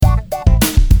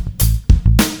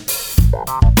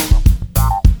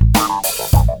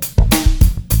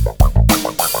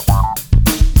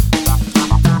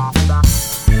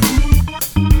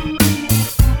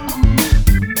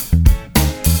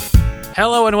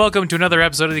Hello and welcome to another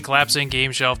episode of the Collapsing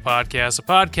Game Shelf Podcast, a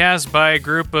podcast by a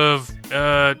group of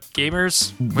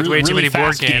gamers with way too many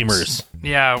board games. Gamers.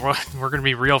 Yeah, we're going to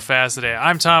be real fast today.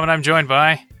 I'm Tom and I'm joined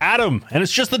by Adam, and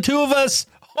it's just the two of us.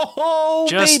 Oh,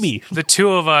 just baby. the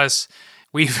two of us.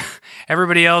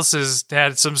 Everybody else has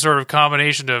had some sort of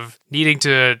combination of needing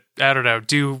to, I don't know,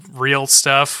 do real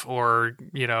stuff or,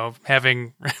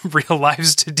 having real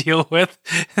lives to deal with.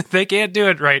 They can't do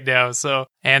it right now.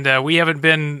 And we haven't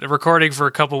been recording for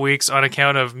a couple weeks on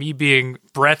account of me being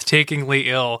breathtakingly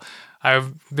ill.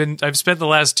 I've spent the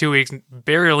last 2 weeks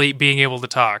barely being able to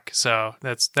talk. So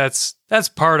that's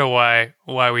part of why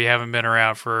we haven't been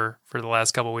around for the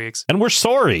last couple weeks. And we're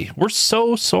sorry. We're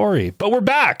so sorry. But we're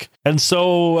back. And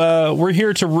so we're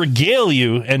here to regale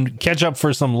you and catch up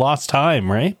for some lost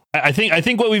time, right? I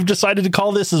think what we've decided to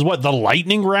call this is the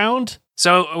lightning round?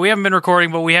 So we haven't been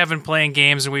recording, but we have been playing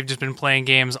games, and we've just been playing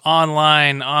games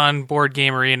online on Board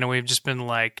Game Arena, and we've just been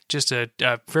just a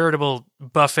veritable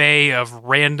buffet of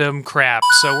random crap.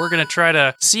 So we're going to try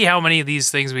to see how many of these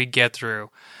things we get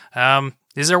through.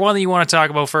 Is there one that you want to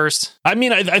talk about first? I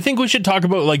mean, I think we should talk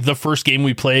about the first game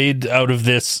we played out of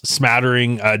this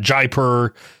smattering.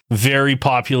 Jaipur, very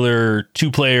popular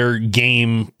 2-player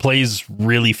game, plays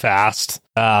really fast.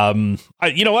 You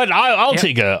know what? I'll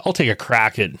take a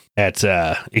crack at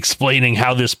explaining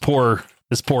how this poor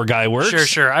guy works.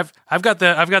 Sure. I've got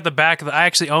the back of I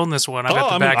actually own this one. I've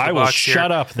got the back of the box here.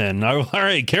 Shut up then. All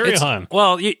right, carry on.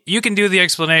 Well, you can do the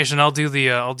explanation. I'll do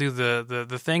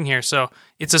the thing here. So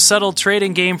it's a subtle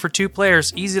trading game for 2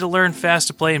 players, easy to learn, fast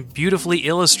to play, and beautifully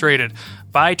illustrated.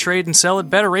 Buy, trade, and sell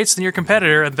at better rates than your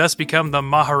competitor, and thus become the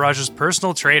Maharaja's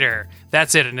personal trader.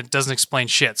 That's it, and it doesn't explain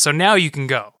shit. So now you can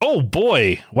go. Oh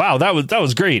boy! Wow, that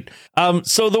was great.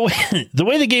 So the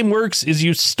way the game works is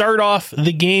you start off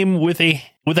the game with a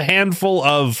handful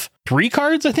of 3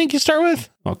 cards. I think you start with.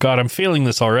 Oh god, I'm failing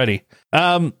this already.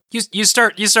 You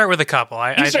start with a couple.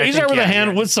 You start with a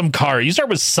hand with some cards. You start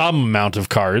with some amount of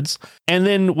cards, and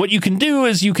then what you can do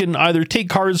is you can either take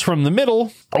cards from the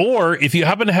middle, or if you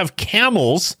happen to have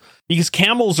camels, because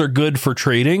camels are good for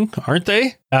trading, aren't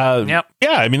they? Yep.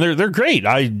 Yeah, I mean they're great.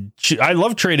 I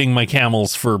love trading my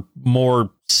camels for more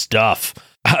stuff.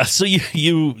 So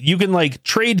you can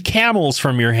trade camels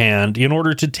from your hand in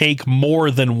order to take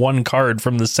more than 1 card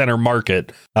from the center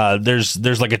market. There's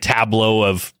a tableau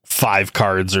of 5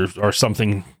 cards or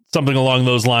something along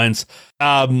those lines.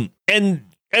 And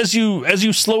as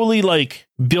you slowly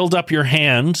build up your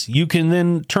hand, you can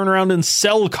then turn around and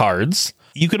sell cards.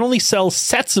 You can only sell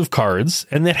sets of cards,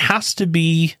 and that has to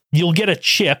be, you'll get a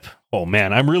chip. Oh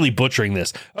man, I'm really butchering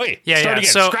this. Okay, start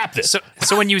again. Scrap this.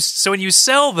 So when you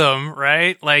sell them,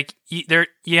 right?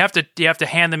 You have to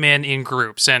hand them in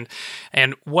groups, and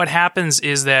what happens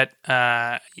is that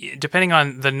depending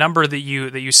on the number that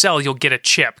you sell, you'll get a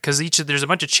chip, because there's a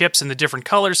bunch of chips in the different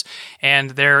colors,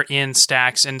 and they're in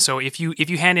stacks. And so if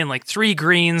you hand in 3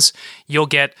 greens, you'll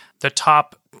get the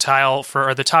top tile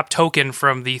or the top token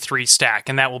from the 3 stack,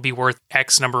 and that will be worth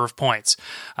X number of points.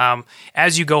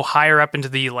 As you go higher up into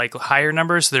the higher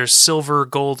numbers, there's silver,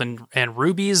 gold, and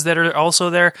rubies that are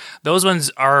also there. Those ones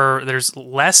there's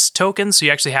less tokens, so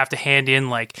you actually have to hand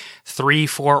in 3,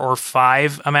 4, or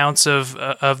 5 amounts of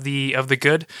the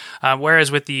good.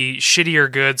 Whereas with the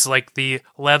shittier goods like the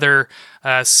leather,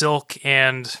 silk,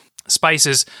 and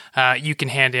spices, you can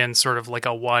hand in sort of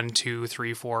a 1, 2,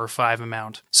 3, 4, or 5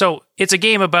 amount. So it's a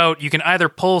game about, you can either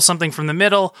pull something from the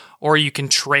middle, or you can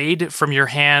trade from your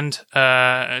hand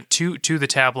to the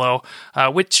tableau,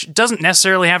 which doesn't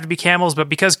necessarily have to be camels, but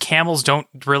because camels don't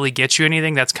really get you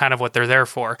anything, that's kind of what they're there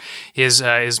for, is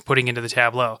putting into the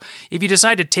tableau. If you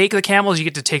decide to take the camels, you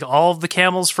get to take all of the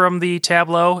camels from the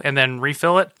tableau and then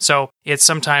refill it. So it's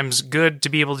sometimes good to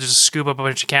be able to just scoop up a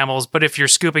bunch of camels, but if you're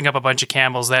scooping up a bunch of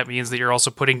camels, that means that you're also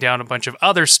putting down a bunch of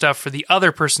other stuff for the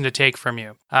other person to take from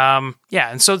you.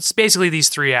 And so it's basically these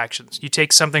 3 actions. You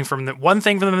take something from one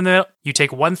thing from the middle, you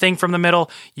take one thing from the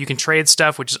middle, you can trade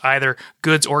stuff, which is either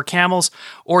goods or camels,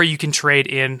 or you can trade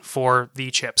in for the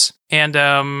chips. And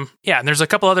and there's a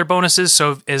couple other bonuses.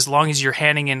 So as long as you're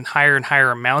handing in higher and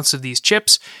higher amounts of these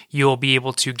chips, you'll be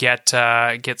able to get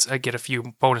a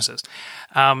few bonuses.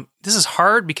 This is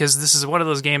hard because this is one of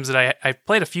those games that I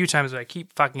played a few times, but I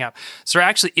keep fucking up. So there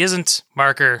actually isn't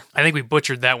marker. I think we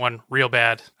butchered that one real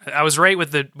bad. I was right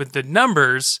with the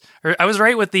numbers, or I was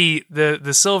right with the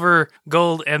silver,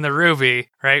 gold, and the ruby,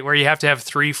 right? Where you have to have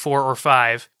 3, 4, or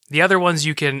 5. The other ones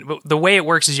the way it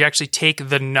works is you actually take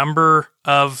the number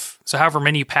of, so however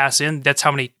many you pass in, that's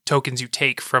how many tokens you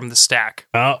take from the stack.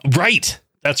 Right.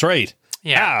 That's right.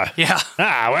 Yeah. Yeah.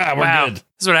 Wow, we're good. This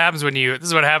is what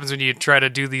happens when you try to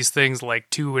do these things like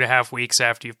 2.5 weeks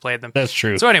after you've played them. That's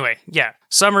true. So anyway, yeah.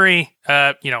 Summary,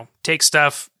 take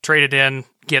stuff, trade it in,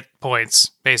 get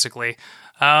points, basically.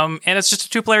 And it's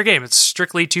just a 2-player game. It's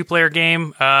strictly 2-player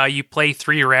game. You play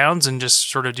 3 rounds and just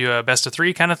sort of do a best of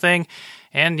 3 kind of thing.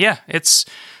 And yeah, it's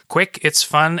quick, it's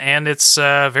fun, and it's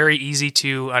very easy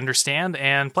to understand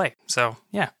and play. So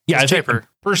yeah, I think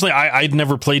personally, I'd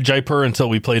never played Jaipur until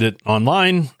we played it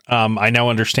online. I now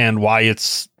understand why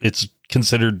it's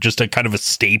considered just a kind of a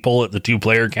staple at the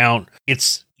 2-player count.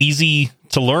 It's easy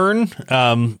to learn,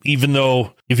 even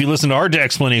though if you listen to our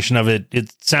explanation of it,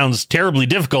 it sounds terribly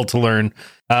difficult to learn.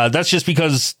 That's just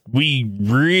because we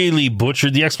really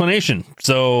butchered the explanation.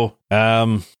 So,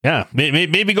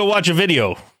 maybe go watch a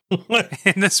video.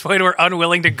 At this point, we're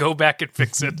unwilling to go back and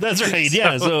fix it. That's right.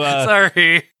 Yeah. So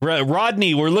sorry,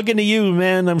 Rodney, we're looking to you,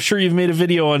 man. I'm sure you've made a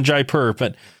video on Jaipur,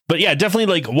 but yeah,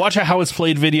 definitely watch a how it's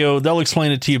played video. They'll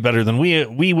explain it to you better than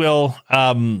we will.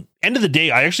 End of the day,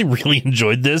 I actually really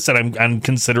enjoyed this, and I'm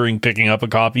considering picking up a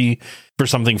copy for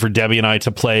something for Debbie and I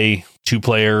to play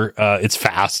 2-player. It's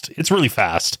fast. It's really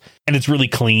fast, and it's really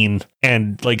clean,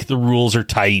 and the rules are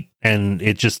tight, and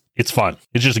it's fun.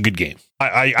 It's just a good game.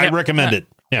 I recommend it.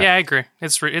 Yeah, I agree.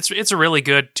 It's a really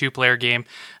good 2-player game.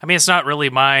 I mean, it's not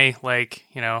really my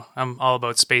I'm all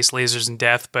about space lasers and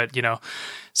death, but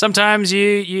sometimes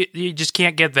you just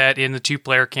can't get that in the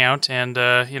 2-player count. And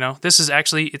this is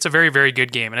actually it's a very, very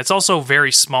good game, and it's also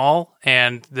very small,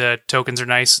 and the tokens are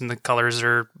nice, and the colors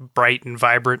are bright and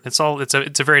vibrant. It's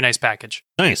a very nice package.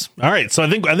 Nice. All right, so I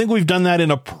think we've done that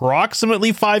in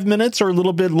approximately 5 minutes or a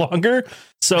little bit longer.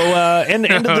 So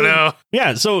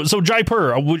yeah. So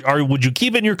Jaipur, would you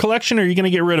keep it in your collection, or are you going to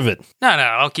get rid of it? No,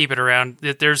 I'll keep it around.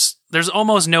 There's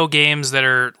almost no games that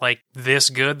are like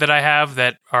this good that I have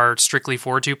that are strictly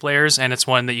for 2 players, and it's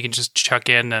one that you can just chuck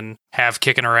in and have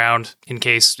kicking around in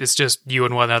case it's just you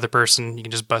and one other person. You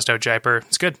can just bust out Jaipur.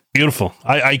 It's good. Beautiful.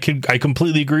 I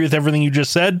completely agree with everything you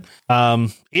just said.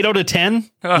 8 out of 10.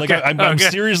 Okay. I'm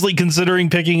seriously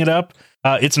considering picking it up.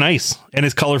 It's nice, and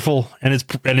it's colorful, and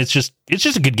it's just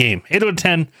a good game. 8 out of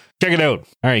 10. Check it out.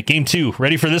 All right, game 2.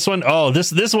 Ready for this one? Oh,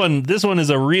 this one is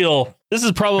a real. This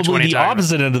is probably the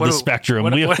opposite end of the spectrum.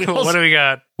 What do we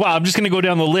got? Well, I'm just going to go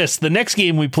down the list. The next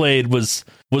game we played was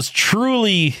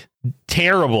truly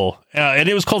terrible, and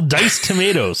it was called Diced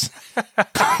Tomatoes.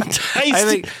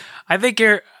 I think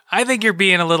you're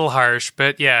being a little harsh,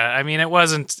 but yeah, I mean, it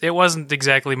wasn't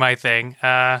exactly my thing.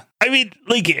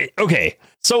 Okay.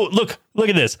 So look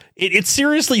at this. It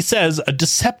seriously says a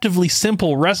deceptively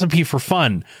simple recipe for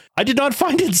fun. I did not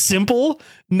find it simple,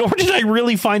 nor did I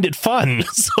really find it fun.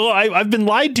 So I've been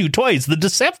lied to twice. The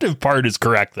deceptive part is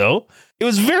correct, though. It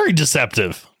was very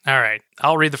deceptive. All right,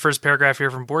 I'll read the first paragraph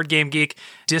here from Board Game Geek.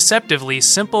 Deceptively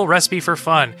simple recipe for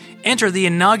fun. Enter the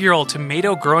inaugural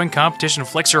tomato growing competition.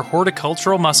 Flex your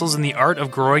horticultural muscles in the art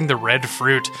of growing the red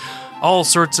fruit. All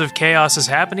sorts of chaos is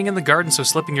happening in the garden, so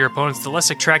slipping your opponents the less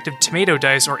attractive tomato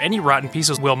dice or any rotten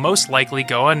pieces will most likely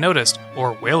go unnoticed.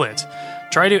 Or will it?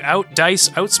 Try to outdice,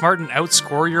 outsmart, and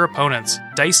outscore your opponents.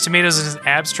 Diced Tomatoes is an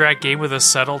abstract game with a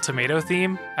subtle tomato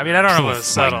theme. I mean, I don't know what is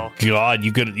subtle. God,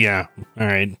 you could, yeah. All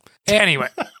right. Anyway,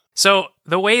 so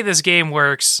the way this game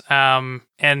works, and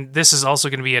this is also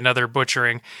going to be another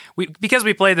butchering, because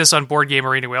we played this on Board Game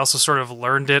Arena, we also sort of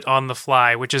learned it on the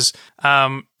fly, which is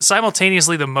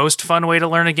simultaneously the most fun way to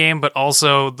learn a game, but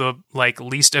also the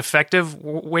least effective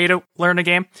way to learn a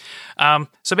game.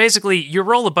 So basically, you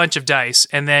roll a bunch of dice,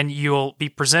 and then you'll be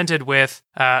presented with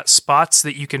spots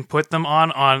that you can put them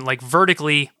on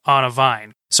vertically on a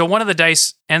vine. So one of the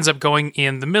dice ends up going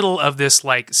in the middle of this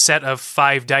set of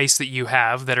 5 dice that you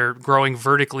have that are growing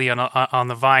vertically on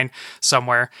the vine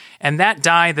somewhere. And that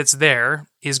die that's there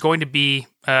is going to be,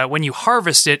 when you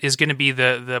harvest it, is going to be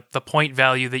the point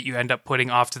value that you end up putting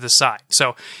off to the side.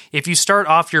 So if you start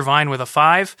off your vine with a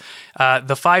 5,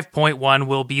 the 5.1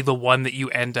 will be the one that you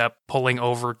end up pulling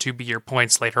over to be your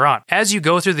points later on. As you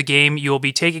go through the game, you'll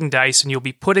be taking dice and you'll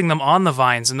be putting them on the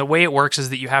vines. And the way it works is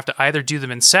that you have to either do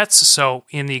them in sets. So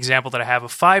in the example that I have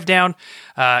of 5 down,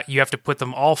 you have to put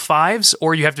them all 5s,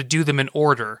 or you have to do them in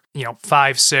order,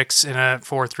 5, 6, and a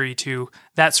 4, 3, 2,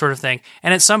 that sort of thing.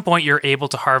 And at some point, you're able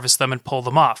to harvest them and pull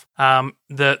them off.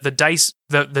 The dice,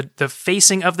 the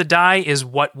facing of the die is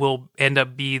what will end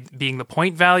up being the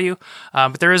point value.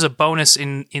 But there is a bonus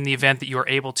in the event that you are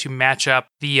able to match up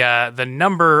the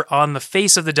number on the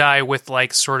face of the die with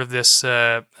sort of this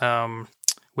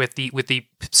with the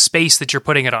space that you're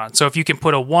putting it on. So if you can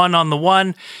put a 1 on the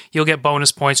 1, you'll get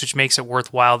bonus points, which makes it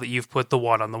worthwhile that you've put the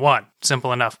 1 on the 1.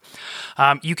 Simple enough.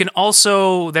 You can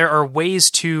also, there are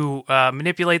ways to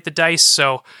manipulate the dice.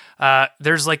 So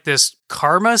there's like this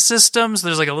karma system. So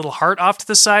there's like a little heart off to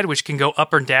the side, which can go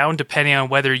up or down depending on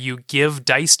whether you give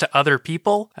dice to other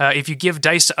people. If you give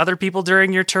dice to other people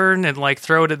during your turn and like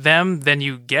throw it at them, then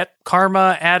you get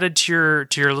karma added to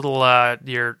your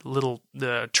little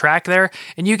track there,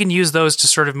 and you can use those to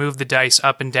sort of move the dice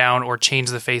up and down or change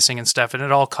the facing and stuff, and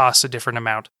it all costs a different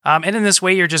amount. And in this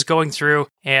way, you're just going through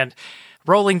and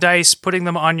rolling dice, putting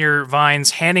them on your vines,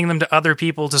 handing them to other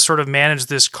people to sort of manage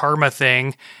this karma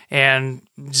thing, and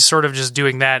sort of just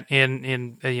doing that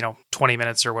in 20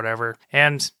 minutes or whatever.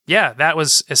 And yeah, that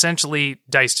was essentially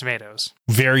Dice Tomatoes.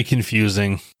 Very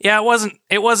confusing. Yeah,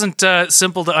 it wasn't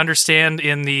simple to understand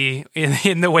in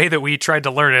the way that we tried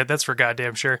to learn it. That's for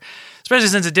goddamn sure. Especially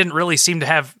since it didn't really seem to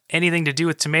have anything to do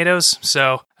with tomatoes.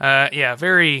 So, yeah,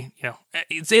 very,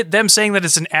 them saying that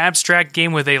it's an abstract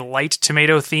game with a light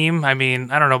tomato theme. I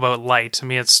mean, I don't know about light. I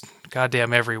mean, it's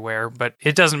goddamn everywhere, but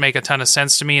it doesn't make a ton of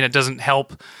sense to me, and it doesn't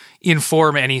help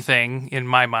inform anything in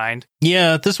my mind.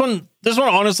 Yeah, this one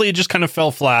honestly, it just kind of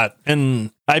fell flat.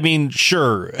 And I mean,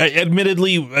 sure,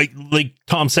 admittedly, like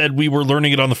Tom said, we were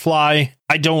learning it on the fly.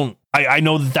 I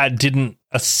know that didn't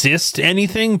assist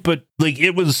anything, but like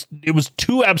it was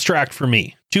too abstract for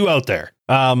me, too out there.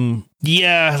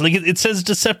 Yeah, like it says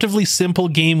deceptively simple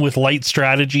game with light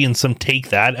strategy and some take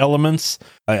that elements.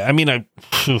 I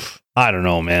don't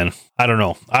know, man. I don't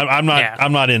know. I'm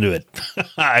not into it.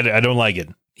 I don't like it.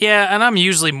 Yeah, and I'm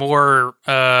usually more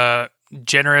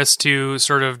generous to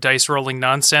sort of dice rolling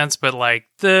nonsense, but like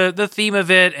the theme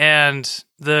of it and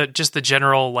the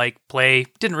general like play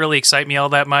didn't really excite me all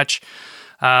that much.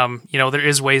 There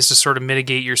is ways to sort of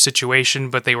mitigate your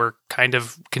situation, but they were kind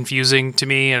of confusing to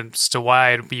me as to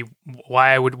why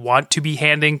I would want to be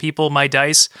handing people my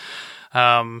dice.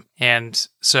 And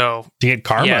so to get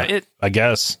karma, I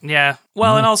guess. Yeah.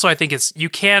 Well, and also I think you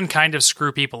can kind of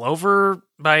screw people over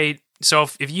by, so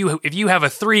if you have a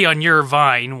 3 on your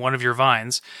vine, one of your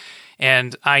vines,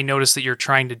 and I notice that you're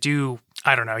trying to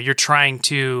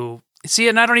see,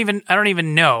 and I don't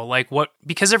even know like what,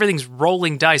 because everything's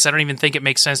rolling dice. I don't even think it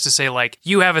makes sense to say like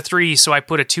you have a 3, so I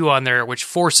put a 2 on there, which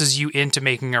forces you into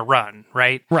making a run,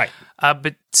 right? Right.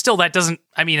 But still, that doesn't.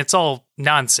 I mean, it's all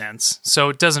nonsense. So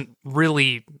it doesn't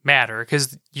really matter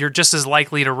because you're just as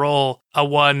likely to roll a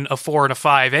 1, a 4, and a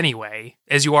 5 anyway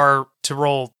as you are to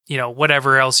roll,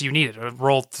 whatever else you needed, or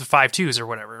roll 5 2s or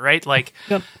whatever, right? Like,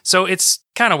 yep. So it's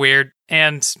kind of weird.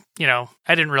 And,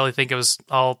 I didn't really think it was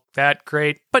all that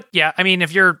great. But yeah, I mean,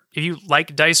 if you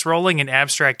like dice rolling in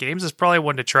abstract games, it's probably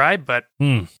one to try, but...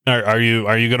 Are you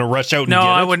going to rush out and get it?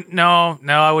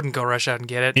 I wouldn't go rush out and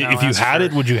get it. If you had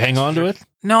it, would you hang on to it?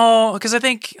 No, because I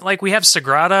think, like, we have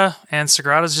Sagrada, and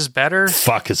Sagrada's just better.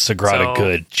 Fuck, is Sagrada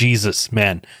good? Jesus,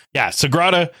 man. Yeah,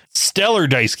 Sagrada, stellar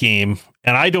dice game.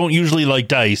 And I don't usually like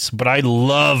dice, but I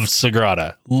love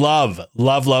Sagrada. Love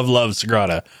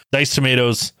Sagrada. Dice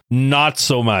Tomatoes, not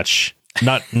so much.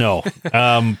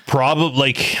 Probably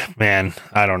like, man,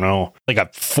 I don't know, like a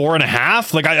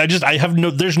 4.5. Like I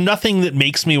have there's nothing that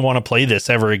makes me want to play this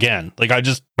ever again. Like I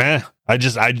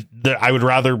would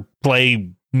rather play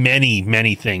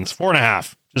many things.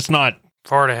 4.5, just not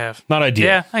 4.5. Not ideal.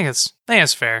 Yeah, I think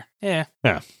it's fair. Yeah.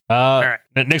 All right.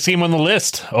 Next game on the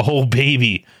list. Oh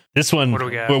baby. This one, what do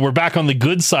we got? We're back on the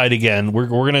good side again. We're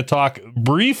going to talk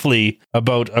briefly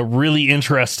about a really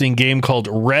interesting game called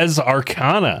Res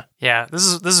Arcana. Yeah, this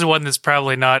is one that's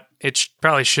probably not. It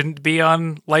probably shouldn't be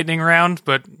on Lightning Round,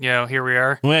 but here we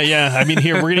are. Well, yeah. I mean,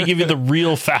 here we're going to give you the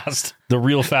real fast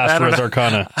Res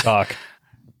Arcana talk.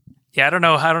 Yeah, I don't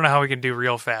know how we can do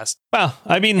real fast. Well,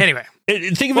 I mean, anyway,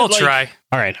 think of we'll it like, try.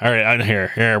 All right.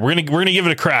 Here. We're gonna give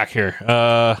it a crack here.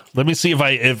 Let me see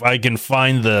if I can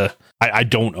find the. I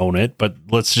don't own it, but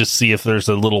let's just see if there's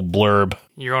a little blurb.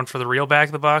 You're going for the real back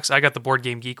of the box? I got the Board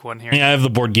Game Geek one here. Yeah, I have the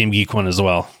Board Game Geek one as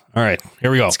well. All right,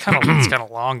 here we go. It's kind of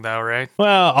long though, right?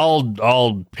 Well,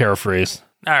 I'll paraphrase.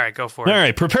 All right, go for it. All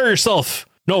right, prepare yourself.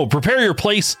 No, prepare your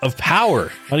place of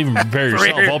power. Not even prepare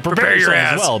yourself. I'll prepare yourself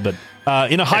as well, but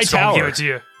in a high tower. Give it to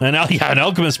you. An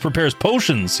alchemist prepares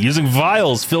potions using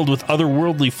vials filled with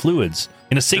otherworldly fluids.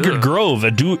 In a sacred grove,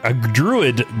 a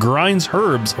druid grinds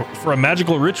herbs for a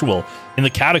magical ritual. In the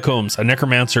catacombs, a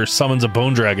necromancer summons a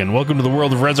bone dragon. Welcome to the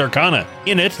world of Res Arcana.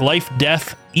 In it, life,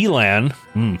 death, elan,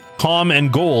 calm,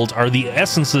 and gold are the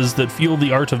essences that fuel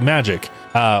the art of magic.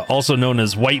 also known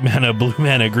as white mana, blue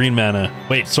mana, green mana.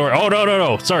 Wait, sorry. Oh,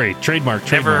 no. Sorry.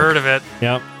 Trademark. Never heard of it.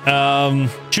 Yep.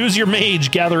 Choose your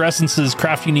mage, gather essences,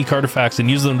 craft unique artifacts, and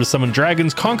use them to summon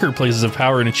dragons, conquer places of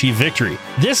power, and achieve victory.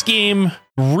 This game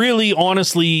really,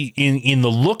 honestly, in the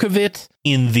look of it,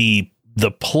 in the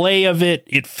play of it,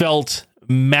 it felt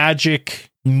Magic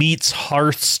meets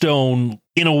Hearthstone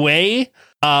in a way.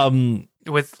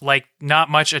 With like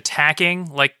not much attacking,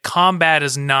 like combat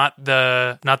is not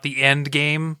the end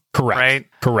game. Correct. Right?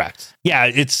 Correct. Yeah,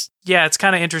 it's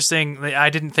kind of interesting. I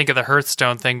didn't think of the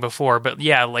Hearthstone thing before, but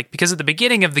yeah, like because at the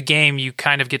beginning of the game, you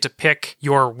kind of get to pick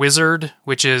your wizard,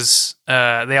 which is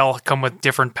they all come with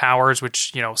different powers,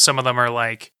 which, some of them are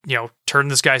like, turn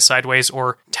this guy sideways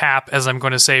or tap, as I'm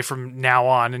going to say from now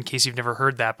on, in case you've never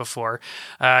heard that before.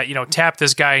 Tap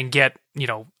this guy and get,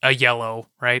 a yellow,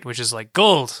 right? Which is like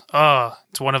gold. Oh,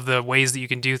 it's one of the ways that you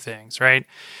can do things, right?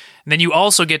 And then you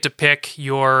also get to pick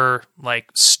your like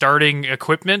starting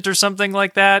equipment or something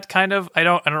like that, kind of. I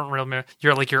don't really remember.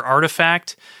 Your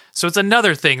artifact. So it's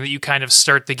another thing that you kind of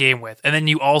start the game with. And then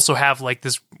you also have like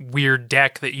this weird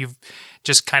deck that you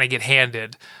just kind of get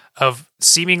handed of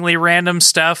seemingly random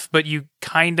stuff, but you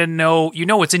kind of know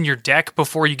what's in your deck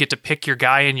before you get to pick your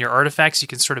guy and your artifacts. You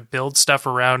can sort of build stuff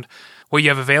around what you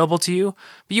have available to you,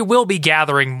 but you will be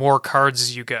gathering more cards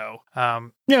as you go.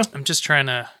 Yeah, I'm just trying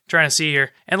to see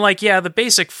here. And the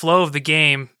basic flow of the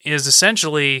game is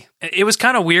essentially, it was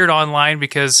kind of weird online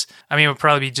because, it would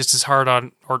probably be just as hard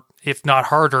on, or if not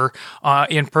harder,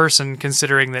 in person,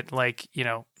 considering that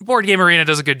Board Game Arena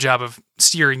does a good job of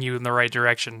steering you in the right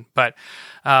direction. But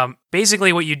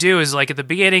basically what you do is at the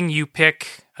beginning, you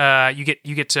pick, you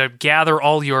get to gather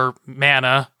all your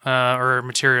mana or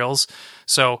materials.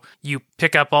 So you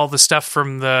pick up all the stuff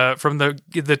from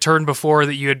the turn before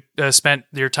that you had spent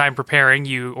your time preparing,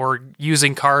 or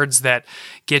using cards that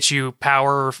get you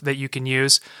power that you can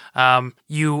use.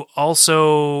 You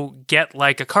also get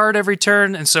a card every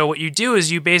turn, and so what you do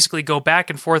is you basically go back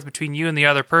and forth between you and the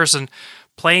other person,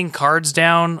 playing cards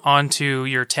down onto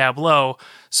your tableau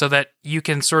so that you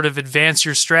can sort of advance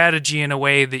your strategy in a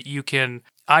way that you can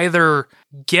either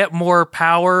get more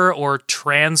power or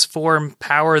transform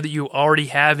power that you already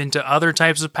have into other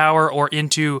types of power or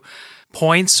into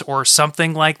points or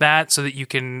something like that, so that you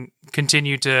can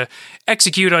continue to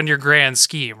execute on your grand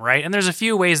scheme, right? And there's a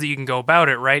few ways that you can go about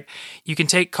it, right? You can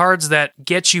take cards that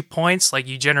get you points, like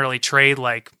you generally trade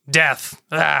death.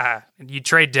 You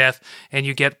trade death and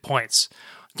you get points.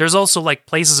 There's also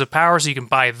places of power, so you can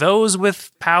buy those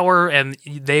with power and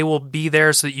they will be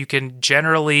there so that you can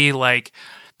generally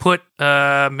put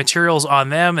materials on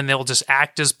them and they'll just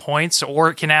act as points, or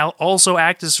it can also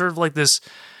act as sort of this,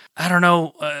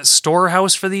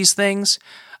 storehouse for these things.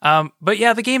 But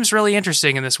yeah, the game's really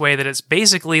interesting in this way that it's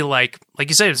basically like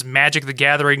you said, it's Magic the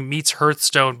Gathering meets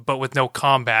Hearthstone, but with no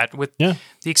combat, with the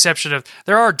exception of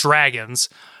there are dragons.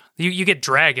 You get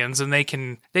dragons and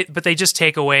but they just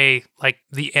take away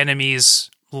the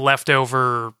enemy's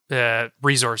leftover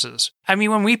resources.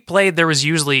 When we played, there was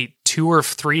usually 2 or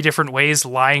 3 different ways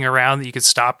lying around that you could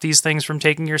stop these things from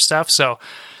taking your stuff. So,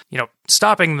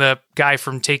 stopping the guy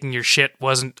from taking your shit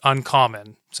wasn't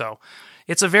uncommon. So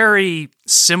it's a very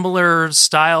similar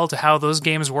style to how those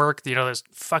games work. There's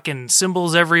fucking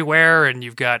symbols everywhere and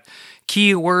you've got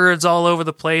keywords all over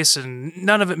the place and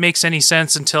none of it makes any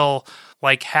sense until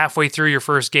halfway through your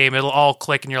first game. It'll all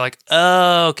click and you're like,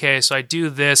 oh, okay, so I do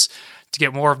this to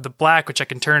get more of the black, which I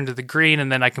can turn to the green, and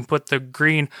then I can put the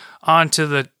green onto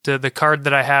the card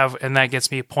that I have, and that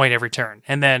gets me a point every turn.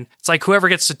 And then it's whoever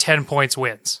gets to 10 points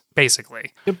wins,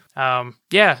 basically. Yep. And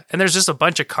there's just a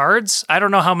bunch of cards. I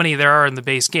don't know how many there are in the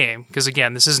base game, because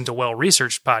again, this isn't a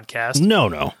well-researched podcast.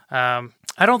 No.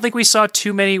 I don't think we saw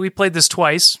too many. We played this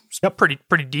twice. Yep.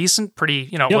 Pretty decent.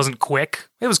 It wasn't quick.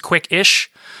 It was quick-ish.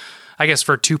 I guess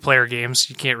for 2-player games,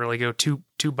 you can't really go too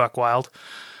buck wild.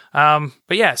 But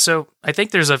yeah, so I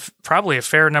think there's probably a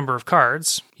fair number of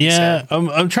cards. Yeah,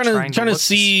 I'm trying to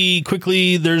see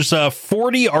quickly. There's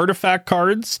 40 artifact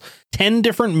cards, 10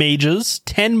 different mages,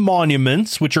 10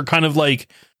 monuments, which are kind of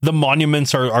the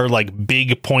monuments are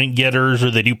big point getters, or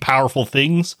they do powerful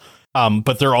things.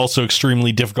 But they're also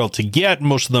extremely difficult to get.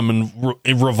 Most of them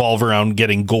revolve around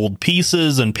getting gold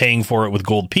pieces and paying for it with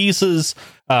gold pieces,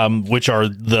 which are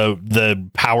the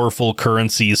powerful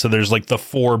currency. So there's the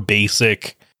 4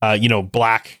 basic,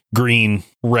 black, green,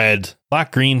 red,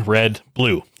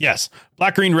 blue. Yes.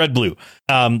 Black, green, red, blue.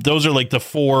 Those are the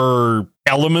 4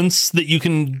 elements that you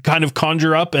can kind of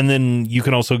conjure up. And then you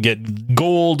can also get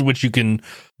gold, which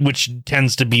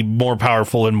tends to be more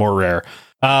powerful and more rare.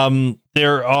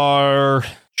 There are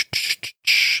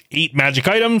 8 magic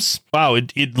items. Wow,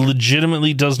 it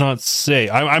legitimately does not say.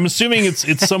 I'm assuming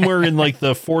it's somewhere in like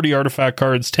the 40 artifact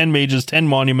cards, 10 mages, 10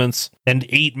 monuments, and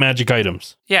 8 magic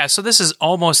items. Yeah, so this is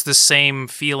almost the same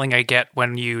feeling I get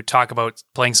when you talk about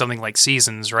playing something like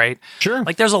Seasons, right? Sure.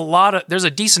 Like there's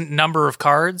a decent number of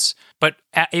cards, but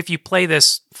if you play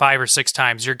this 5 or 6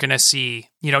 times, you're going to see,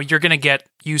 you're going to get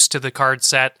used to the card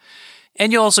set.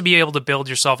 And you'll also be able to build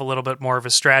yourself a little bit more of a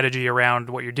strategy around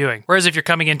what you're doing. Whereas if you're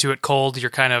coming into it cold,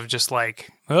 you're kind of just like,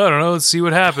 I don't know, let's see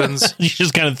what happens. You're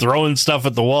just kind of throwing stuff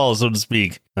at the wall, so to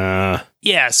speak.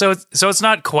 Yeah, so it's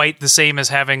not quite the same as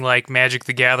having like Magic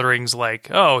the Gathering's like,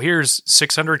 oh, here's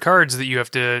 600 cards that you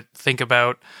have to think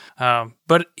about.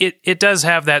 But it does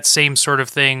have that same sort of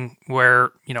thing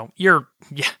where, you're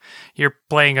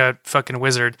playing a fucking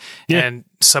wizard and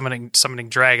summoning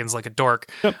dragons like a dork.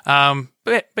 Yep.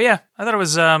 But yeah, I thought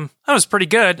it was pretty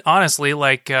good, honestly.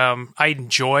 Like, I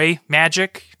enjoy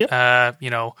Magic. Yep.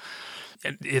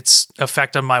 Its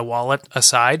effect on my wallet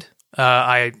aside.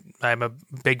 I'm a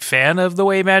big fan of the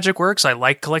way Magic works. I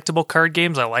like collectible card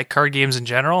games. I like card games in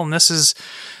general, and this is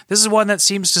one that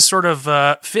seems to sort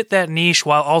of fit that niche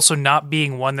while also not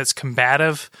being one that's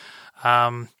combative.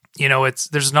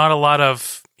 There's not a lot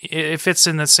of. It fits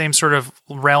in the same sort of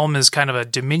realm as kind of a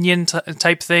Dominion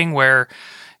type thing where,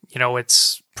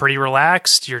 it's pretty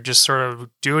relaxed. You're just sort of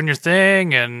doing your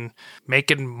thing and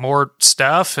making more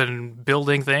stuff and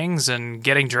building things and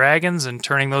getting dragons and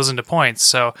turning those into points.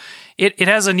 So it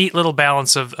has a neat little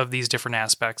balance of these different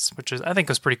aspects, which I think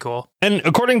was pretty cool. And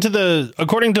according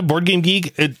to Board Game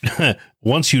Geek,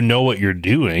 once you know what you're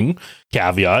doing,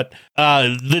 caveat,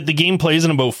 the game plays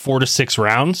in about 4 to 6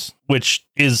 rounds, which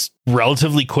is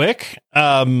relatively quick.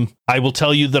 I will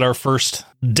tell you that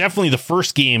definitely the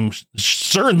first game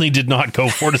certainly did not go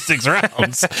 4 to 6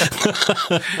 rounds.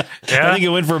 I think it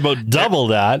went for about double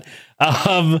that.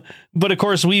 But of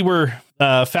course we were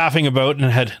faffing about and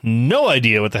had no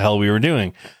idea what the hell we were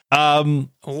doing.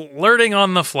 Learning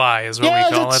on the fly is what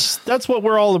we call it. That's what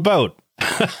we're all about.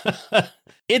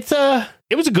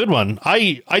 It was a good one.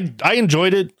 I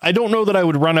enjoyed it. I don't know that I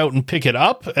would run out and pick it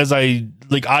up, as I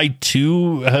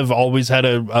too have always had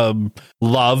a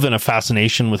love and a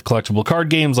fascination with collectible card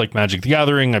games like Magic the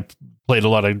Gathering. I played a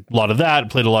lot of that,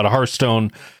 played a lot of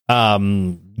Hearthstone,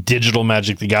 digital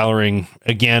Magic the Gathering.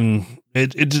 Again,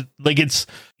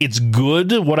 it's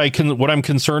good. What I'm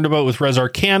concerned about with Res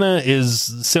Arcana is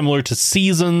similar to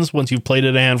Seasons. Once you've played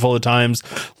it a handful of times,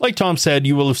 like Tom said,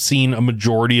 you will have seen a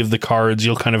majority of the cards.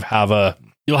 You'll kind of have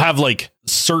like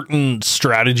certain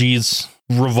strategies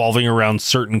revolving around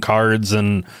certain cards,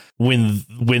 and when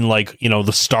like,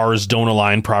 the stars don't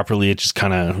align properly, it just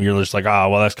kind of, you're just like,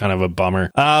 well, that's kind of a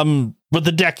bummer. But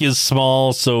the deck is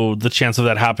small, so the chance of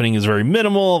that happening is very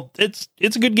minimal. It's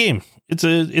a good game. It's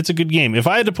a good game. If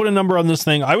I had to put a number on this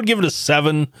thing, I would give it a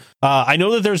 7. I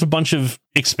know that there's a bunch of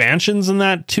expansions in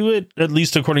that to it, at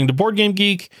least according to Board Game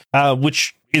Geek,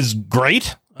 which is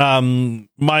great.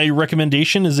 My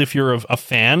recommendation is, if you're a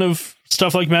fan of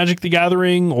stuff like Magic the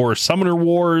Gathering or Summoner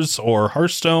Wars or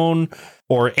Hearthstone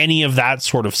or any of that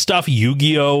sort of stuff,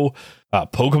 Yu-Gi-Oh,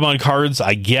 Pokemon cards,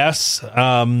 I guess,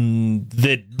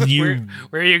 that you...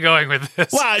 Where are you going with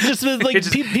this? Well, just like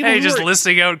people just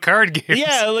listing out card games.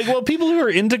 Yeah, people who are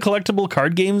into collectible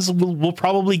card games will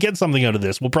probably get something out of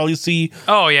this. We'll probably see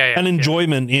an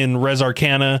enjoyment in Res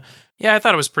Arcana. Yeah, I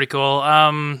thought it was pretty cool.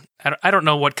 I don't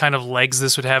know what kind of legs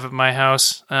this would have at my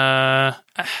house.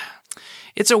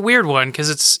 It's a weird one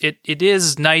because it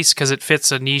is nice because it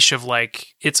fits a niche of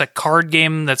it's a card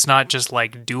game that's not just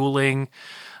like dueling.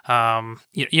 What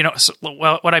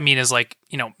I mean is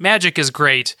Magic is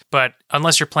great, but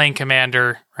unless you're playing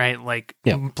Commander, right?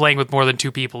 Playing with more than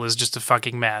 2 people is just a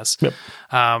fucking mess. Yep.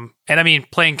 And I mean,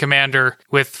 playing Commander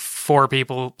with 4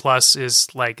 people plus is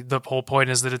the whole point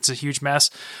is that it's a huge mess.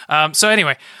 So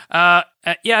anyway,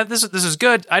 this is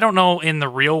good. I don't know, in the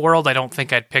real world, I don't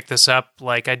think I'd pick this up.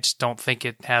 I just don't think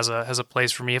it has a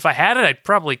place for me. If I had it, I'd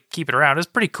probably keep it around. It's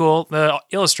pretty cool. The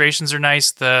illustrations are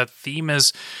nice. The theme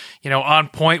is, on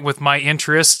point with my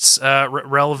interests,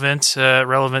 relevant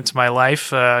to my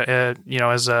life,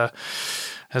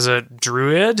 as a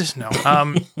druid. No.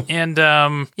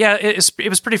 It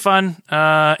was pretty fun.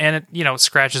 And it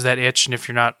scratches that itch. And if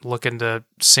you're not looking to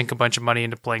sink a bunch of money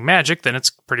into playing Magic, then it's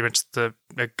pretty much a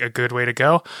good way to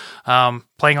go.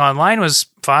 Playing online was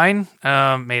fine.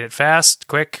 Made it fast,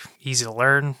 quick, easy to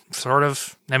learn, sort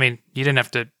of. I mean, you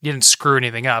didn't screw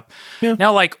anything up. Yeah.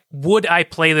 Now, would I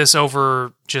play this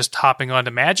over just hopping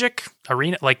onto Magic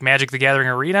Arena, like Magic the Gathering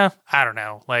Arena? I don't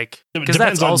know. Because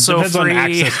that's also depends free. on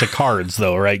access to cards,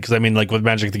 though, right? Because I mean, with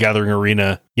Magic the Gathering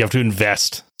Arena, you have to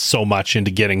invest so much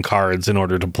into getting cards in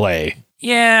order to play.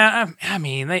 Yeah, I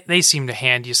mean, they seem to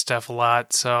hand you stuff a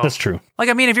lot, so That's true. Like,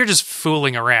 I mean, if you're just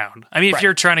fooling around, I mean, if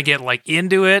you're trying to get like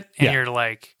into it, and you're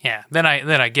like, then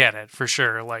I get it for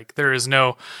sure. Like, there is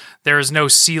no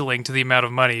ceiling to the amount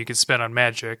of money you can spend on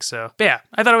Magic. So, but yeah,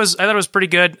 I thought it was pretty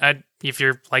good. If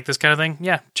you're like this kind of thing,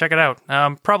 yeah, check it out.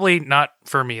 Probably not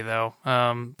for me though.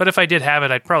 But if I did have it,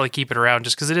 I'd probably keep it around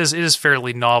just because it is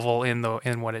fairly novel in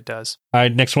what it does. All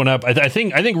right, next one up. I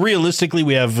think realistically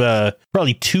we have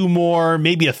probably two more,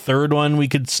 maybe a third one we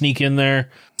could sneak in there.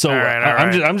 So all right.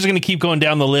 I'm just going to keep going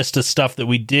down the list of stuff that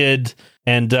we did,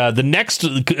 and the next,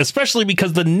 especially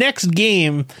because the next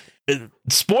game,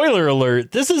 spoiler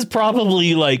alert, this is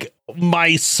probably like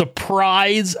my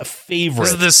surprise favorite.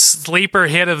 This is the sleeper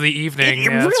hit of the evening. It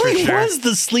really was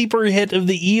the sleeper hit of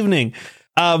the evening.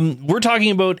 We're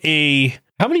talking about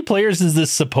how many players is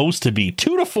this supposed to be?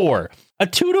 2 to 4. A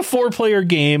 2 to 4 player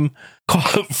game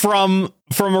from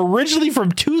originally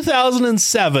from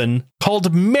 2007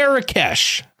 called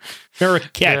Marrakech.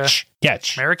 Marrakech.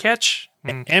 Marrakech?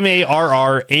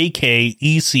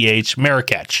 Marrakech,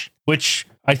 Marrakech, which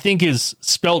I think is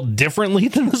spelt differently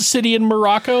than the city in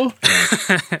Morocco.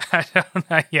 I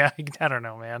don't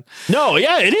know, man. No,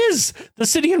 yeah, it is. The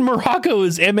city in Morocco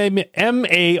is Marrakesh,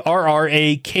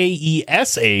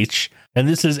 and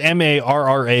this is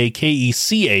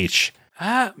Marrakech.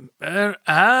 I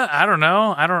don't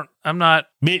know. I'm not.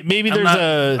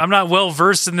 I'm not well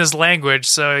versed in this language,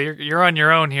 so you're on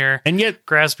your own here. And yet,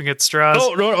 grasping at straws.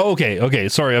 Oh no, okay.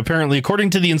 Sorry. Apparently,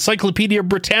 according to the Encyclopedia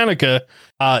Britannica,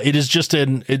 it is just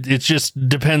it just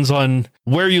depends on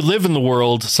where you live in the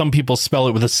world. Some people spell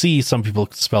it with a C. Some people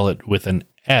spell it with an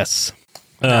S.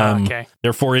 Okay.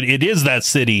 Therefore, it is that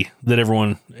city that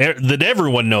everyone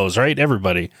knows, right?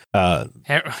 Everybody. Yeah.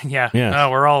 Oh,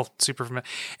 we're all super familiar.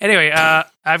 Anyway,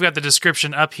 I've got the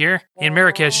description up here. In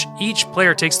Marrakech, each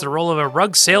player takes the role of a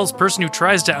rug salesperson who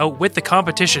tries to outwit the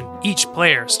competition. Each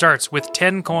player starts with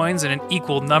 10 coins and an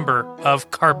equal number of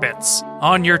carpets.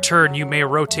 On your turn, you may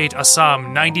rotate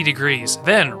Assam 90 degrees.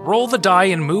 Then roll the die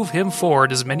and move him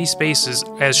forward as many spaces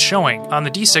as showing. On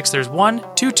the d6, there's 1,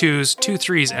 2 2s, 2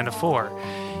 3s, and a 4.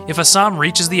 If Assam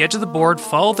reaches the edge of the board,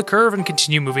 follow the curve and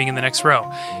continue moving in the next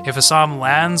row. If Assam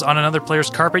lands on another player's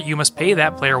carpet, you must pay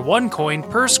that player 1 coin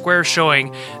per square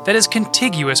showing that is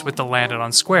contiguous with the landed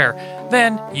on square.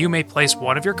 Then, you may place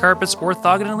one of your carpets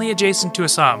orthogonally adjacent to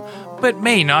Assam, but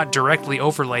may not directly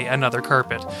overlay another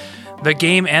carpet. The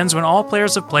game ends when all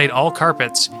players have played all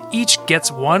carpets. Each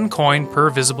gets 1 coin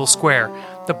per visible square.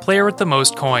 The player with the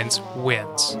most coins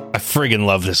wins. I friggin'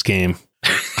 love this game.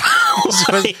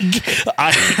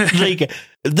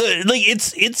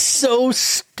 It's so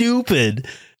stupid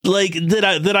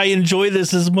that I enjoy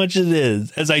this as much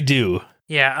as I do.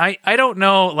 Yeah, I don't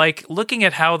know, like, looking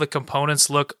at how the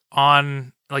components look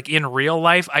on, like, in real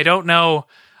life, I don't know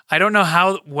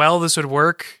how well this would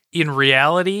work in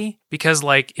reality, because,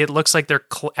 like, it looks like they're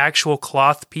actual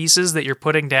cloth pieces that you're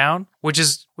putting down, which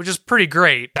is pretty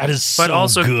great. That is but so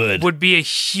also good. Would be I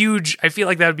feel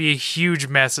like that would be a huge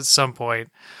mess at some point.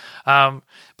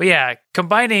 But yeah,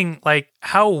 combining like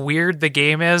how weird the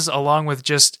game is along with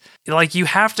just like, you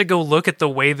have to go look at the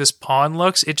way this pawn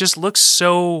looks. It just looks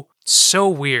so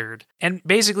weird. And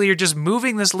basically you're just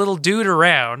moving this little dude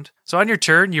around. So on your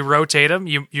turn, you rotate him,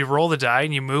 you roll the die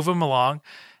and you move him along,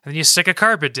 and then you stick a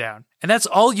carpet down. And that's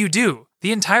all you do.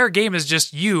 The entire game is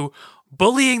just you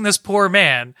bullying this poor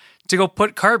man to go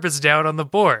put carpets down on the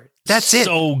board. That's it.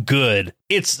 So good.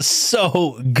 It's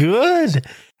so good.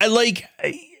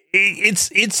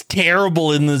 It's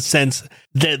terrible in the sense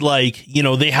that, like, you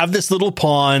know, they have this little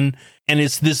pawn and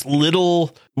it's this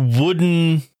little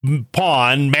wooden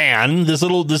pawn man, this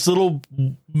little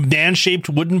man-shaped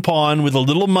wooden pawn with a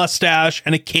little mustache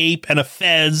and a cape and a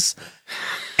fez.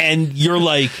 And you're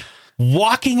like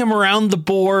walking him around the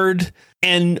board.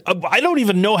 And I don't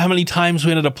even know how many times we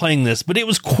ended up playing this, but it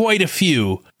was quite a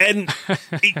few. And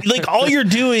like, all you're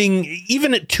doing,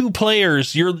 even at 2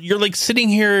 players, you're like sitting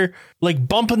here, like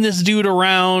bumping this dude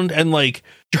around and like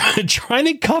trying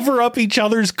to cover up each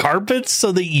other's carpets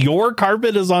so that your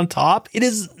carpet is on top. It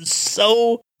is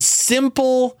so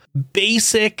simple,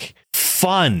 basic,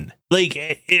 fun. Like,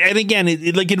 and again,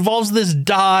 it like involves this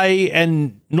die,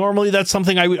 and normally that's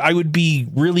something I would be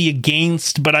really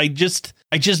against, but I just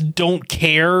don't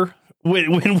care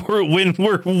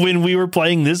when we were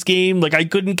playing this game. Like, I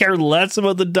couldn't care less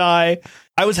about the die.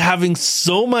 I was having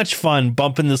so much fun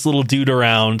bumping this little dude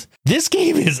around. This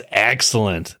game is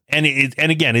excellent, and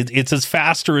it's as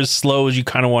fast or as slow as you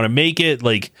kind of want to make it.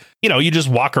 Like, you know, you just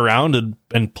walk around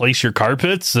and place your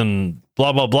carpets and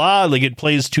blah blah blah. Like, it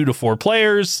plays 2 to 4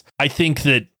 players. I think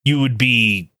that you would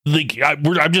be like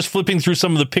I'm just flipping through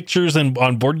some of the pictures and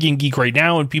on Board Game Geek right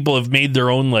now, and people have made their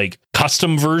own like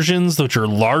custom versions which are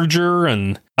larger,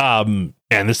 and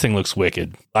this thing looks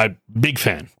wicked. I'm big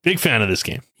fan of this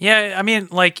game. Yeah, I mean,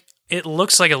 like, it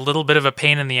looks like a little bit of a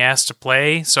pain in the ass to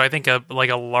play, so I think a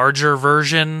larger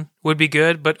version would be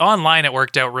good, but online it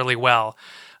worked out really well.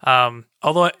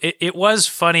 Although it was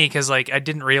funny because like I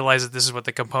didn't realize that this is what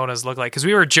the components look like, because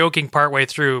we were joking partway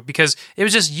through because it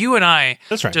was just you and I.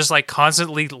 That's right. Just like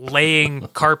constantly laying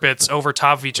carpets over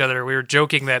top of each other. We were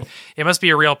joking that it must be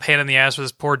a real pain in the ass for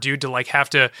this poor dude to like have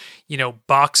to,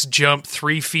 box jump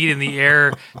 3 feet in the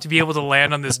air to be able to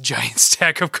land on this giant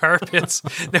stack of carpets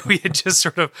that we had just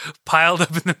sort of piled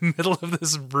up in the middle of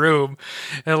this room,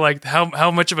 and like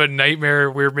how much of a nightmare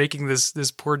we were making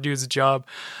this poor dude's job.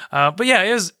 But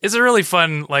yeah, it's a really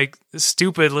fun, like,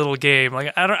 stupid little game.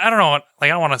 Like I don't know what, like,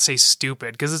 I don't want to say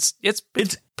stupid because it's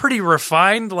pretty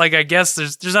refined. Like, I guess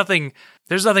there's nothing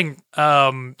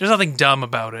dumb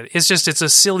about it. It's a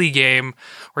silly game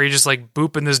where you're just like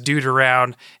booping this dude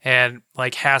around and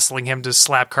like hassling him to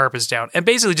slap carpets down, and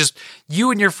basically just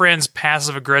you and your friends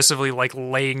passive aggressively like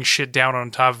laying shit down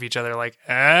on top of each other. Like,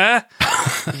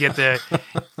 you get the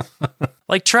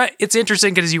like it's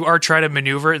interesting because you are trying to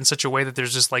maneuver it in such a way that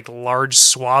there's just like large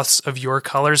swaths of your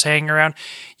colors hanging around.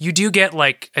 You do get,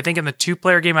 like, I think in the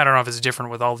 2-player game, I don't know if it's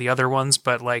different with all the other ones,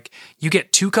 but like you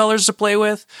get 2 colors to play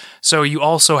with. So you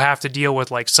also have to deal with,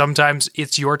 like, sometimes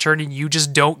it's your turn and you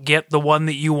just don't get the one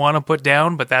that you want to put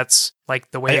down, but that's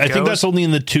like the way it goes. I think that's only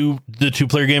in the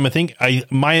 2-player game. I think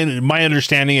my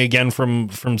understanding, again, from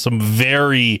some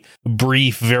very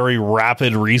brief, very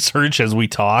rapid research as we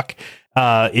talk,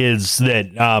 is that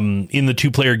in the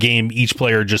 2-player game, each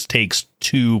player just takes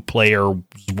 2 players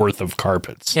worth of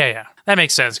carpets. Yeah. That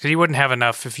makes sense, because you wouldn't have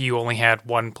enough if you only had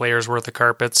 1 player's worth of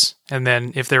carpets. And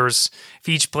then if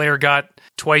each player got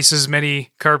twice as many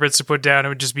carpets to put down, it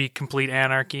would just be complete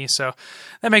anarchy. So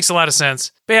that makes a lot of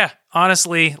sense. But yeah,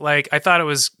 honestly, like, I thought it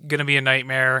was going to be a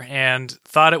nightmare, and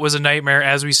thought it was a nightmare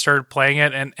as we started playing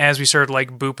it, and as we started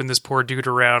like booping this poor dude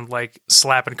around, like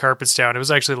slapping carpets down. It was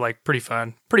actually like pretty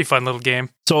fun little game.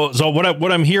 So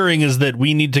what I'm hearing is that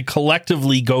we need to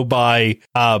collectively go by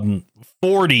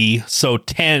 40, so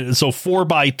 4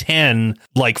 by 10,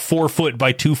 like 4 foot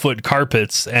by 2 foot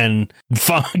carpets, and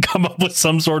come up with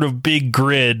some sort of big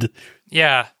grid.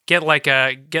 Yeah, get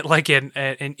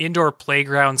an indoor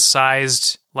playground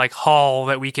sized like hall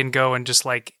that we can go and just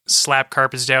like slap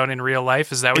carpets down in real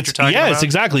life. Is that what you're talking about? Yes,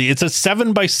 exactly. It's a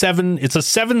 7 by 7. It's a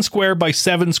 7 square by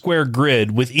 7 square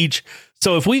grid with each.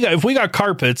 So if we got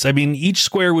carpets, I mean, each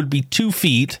square would be 2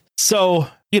 feet. So,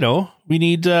 we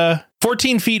need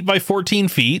 14 feet by 14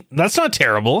 feet. That's not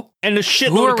terrible. And a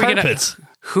shitload of carpets.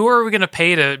 Who are we going to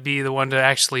pay to be the one to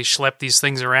actually schlep these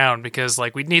things around? Because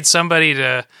like we'd need somebody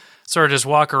to sort of just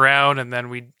walk around, and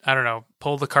then I don't know,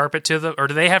 pull the carpet to them, or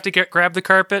do they have to grab the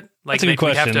carpet? Like, that's a good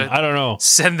question. Have to I don't know.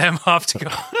 Send them off to go.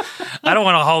 I don't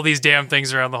want to haul these damn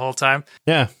things around the whole time.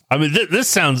 Yeah, I mean, this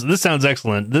sounds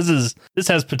excellent. This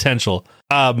has potential.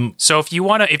 So if you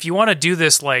want to do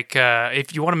this, like,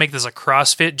 if you want to make this a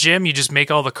CrossFit gym, you just make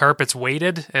all the carpets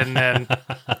weighted, and then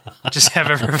just have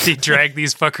everybody drag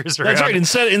these fuckers around.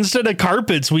 That's right. Instead of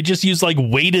carpets, we just use like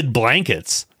weighted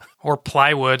blankets. Or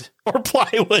plywood.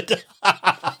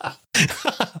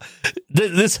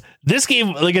 This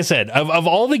game, like I said, of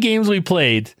all the games we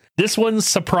played, this one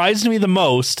surprised me the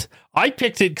most. I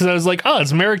picked it because I was like, oh,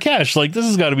 it's Marrakesh. Like, this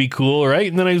has got to be cool, right?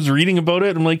 And then I was reading about it,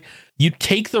 and I'm like, you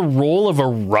take the role of a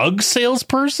rug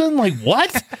salesperson? Like,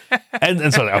 what?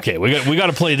 and so, okay, we got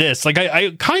to play this. Like,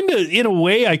 I kind of, in a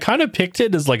way, I kind of picked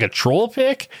it as like a troll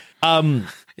pick.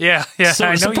 Yeah. So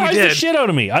I know surprised you did. the shit out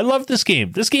of me. I love this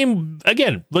game. This game,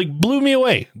 again, like, blew me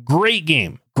away. Great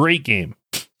game.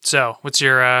 So, what's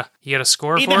your you got a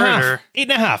score for it? Or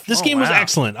 8.5. This game was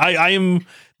excellent.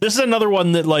 This is another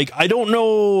one that, like, I don't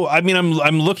know. I mean,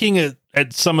 I'm looking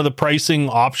at some of the pricing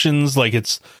options, like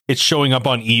it's showing up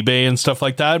on eBay and stuff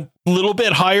like that. A little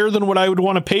bit higher than what I would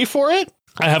want to pay for it.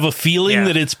 I have a feeling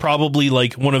that it's probably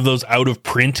like one of those out of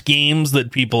print games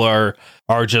that people are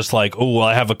just like, oh, well,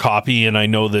 I have a copy, and I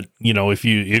know that, if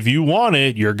you want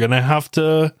it, you're gonna have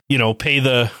to, pay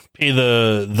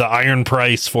the iron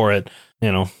price for it,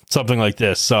 something like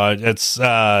this. So it's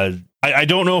I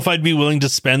don't know if I'd be willing to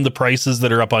spend the prices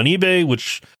that are up on eBay,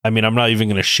 which, I mean, I'm not even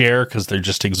going to share because they're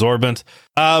just exorbitant.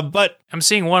 But I'm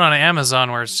seeing one on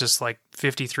Amazon where it's just like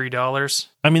 $53.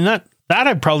 I mean, that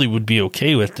I probably would be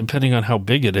okay with, depending on how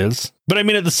big it is. But I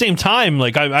mean, at the same time,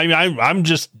 like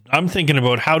I'm thinking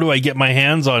about how do I get my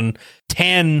hands on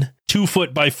 10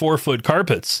 2-foot by 4-foot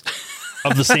carpets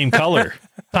of the same color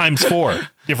times 4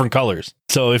 different colors.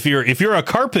 So if you're a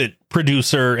carpet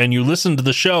producer and you listen to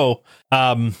the show,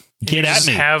 get at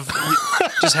me.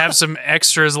 Just have some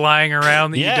extras lying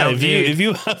around that you don't need. If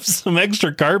you have some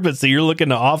extra carpets that you're looking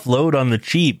to offload on the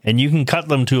cheap, and you can cut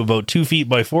them to about 2 feet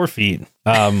by 4 feet,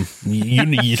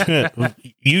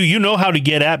 you know how to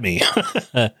get at me.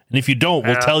 And if you don't,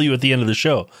 we'll tell you at the end of the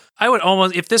show. I would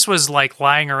almost, if this was like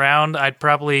lying around, I'd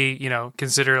probably,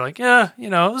 consider like, it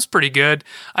was pretty good.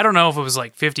 I don't know if it was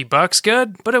like $50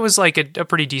 good, but it was like a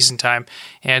pretty decent time.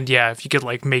 And yeah, if you could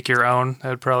like make your own, that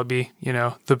would probably be,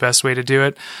 the best way to do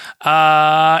it.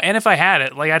 And if I had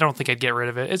it, like, I don't think I'd get rid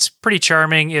of it. It's pretty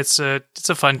charming. It's a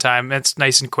fun time. It's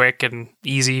nice and quick and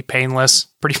easy, painless.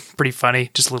 Pretty funny.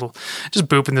 Just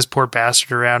booping this poor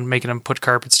bastard around, making him put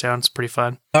carpets down. It's pretty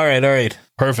fun. All right.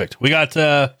 Perfect. We got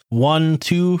 1,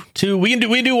 2. We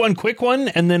can do one quick one,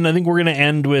 and then I think we're gonna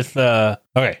end with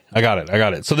okay, I got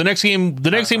it. So the next game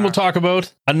we'll talk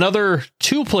about, another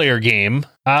 2-player game.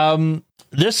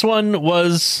 This one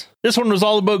was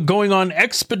all about going on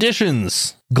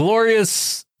expeditions.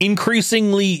 Glorious,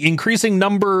 increasing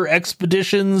number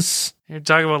expeditions. You're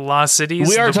talking about Lost Cities?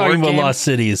 We are talking about Lost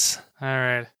Cities. All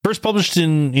right. First published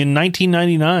in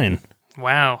 1999.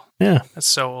 Wow. Yeah. That's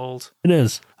so old. It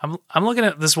is. I'm looking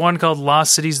at this one called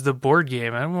Lost Cities, the board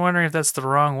game. I'm wondering if that's the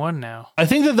wrong one now. I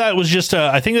think that was just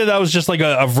like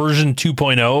a version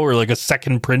 2.0 or like a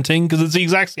second printing, because it's the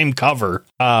exact same cover.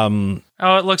 Oh,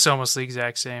 it looks almost the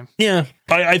exact same. Yeah.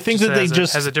 I think that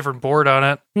has a different board on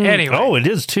it. Anyway. Oh, it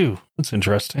is too. That's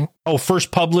interesting. Oh,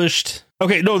 first published.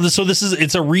 Okay, no, it's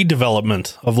a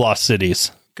redevelopment of Lost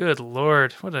Cities. Good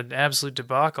Lord, what an absolute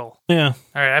debacle. Yeah.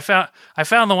 All right, I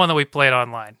found the one that we played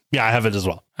online. Yeah, I have it as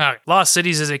well. All right. Lost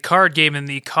Cities is a card game in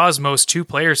the Cosmos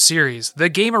 2-player series. The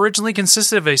game originally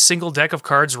consisted of a single deck of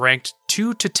cards ranked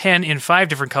 2 to 10 in 5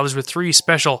 different colors with 3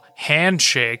 special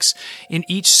handshakes in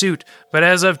each suit. But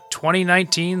as of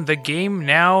 2019, the game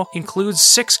now includes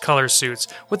 6 color suits,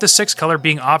 with the 6th color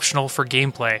being optional for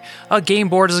gameplay. A game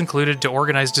board is included to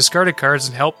organize discarded cards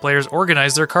and help players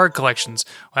organize their card collections.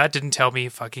 Well, that didn't tell me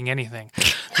fucking anything.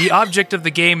 The object of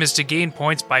the game is to gain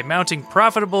points by mounting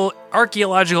profitable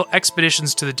archaeological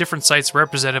expeditions to the different sites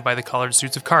represented by the colored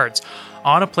suits of cards.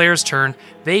 On a player's turn,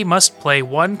 they must play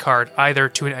one card either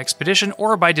to an expedition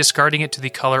or by discarding it to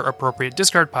the color-appropriate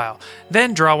discard pile.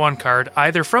 Then draw one card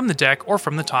either from the deck or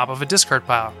from the top of a discard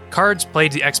pile. Cards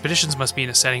played to expeditions must be in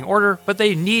ascending order, but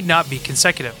they need not be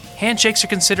consecutive. Handshakes are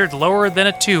considered lower than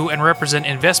a 2 and represent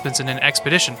investments in an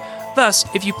expedition. Thus,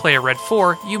 if you play a red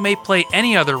 4, you may play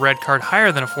any other red card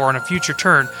higher than a 4 on a future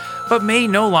turn, but may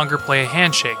no longer play a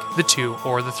handshake, the 2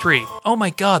 or the 3. Oh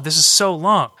my god, this is so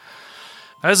long.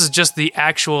 This is just the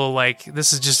actual,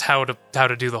 this is just how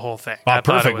to do the whole thing. Oh,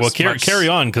 perfect. Well, carry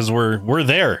on, because we're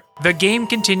there. The game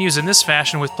continues in this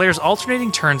fashion with players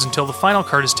alternating turns until the final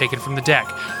card is taken from the deck.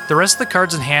 The rest of the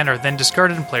cards in hand are then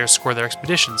discarded and players score their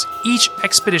expeditions. Each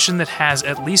expedition that has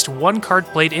at least one card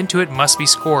played into it must be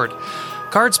scored.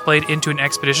 Cards played into an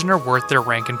expedition are worth their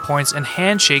rank and points, and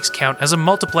handshakes count as a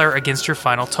multiplier against your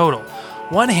final total.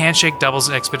 One handshake doubles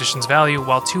an expedition's value,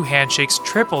 while 2 handshakes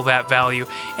triple that value,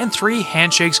 and 3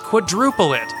 handshakes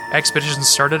quadruple it. Expeditions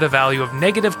start at a value of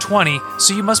 -20,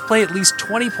 so you must play at least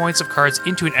 20 points of cards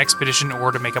into an expedition in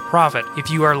order to make a profit. If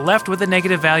you are left with a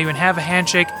negative value and have a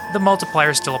handshake, the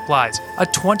multiplier still applies. A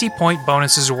 20-point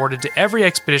bonus is awarded to every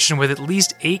expedition with at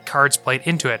least 8 cards played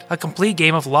into it. A complete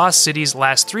game of Lost Cities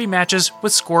lasts 3 matches,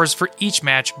 with scores for each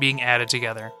match being added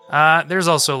together. There's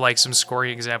also some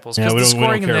scoring examples. Yeah, we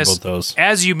don't care about those.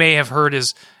 As you may have heard,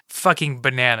 is fucking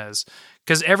bananas.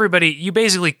 Because you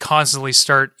basically constantly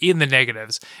start in the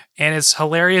negatives. And it's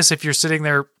hilarious if you're sitting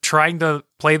there trying to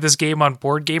play this game on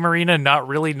Board Game Arena, not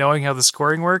really knowing how the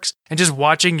scoring works, and just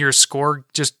watching your score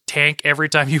just tank every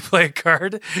time you play a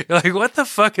card. You're like, what the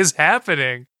fuck is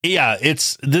happening? Yeah,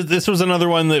 this was another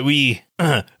one that we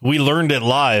learned it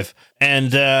live.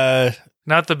 And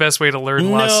not the best way to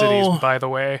learn Lost Cities, by the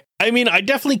way. I mean, I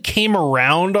definitely came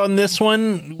around on this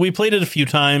one. We played it a few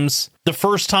times. The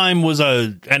first time was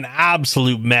an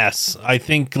absolute mess. I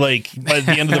think by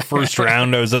the end of the first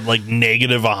round, I was at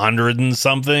 -100 and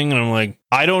something. And I'm like,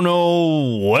 I don't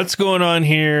know what's going on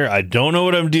here. I don't know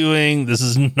what I'm doing. This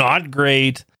is not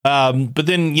great. But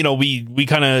then, we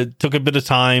kind of took a bit of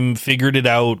time, figured it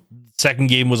out. Second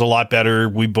game was a lot better.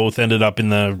 We both ended up in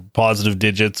the positive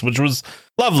digits, which was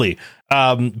lovely.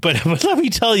 But let me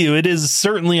tell you, it is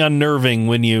certainly unnerving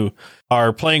when you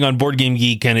are playing on Board Game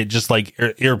Geek and it just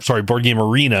Board Game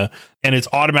Arena, and it's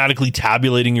automatically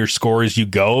tabulating your score as you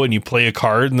go, and you play a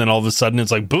card, and then all of a sudden it's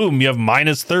like, boom, you have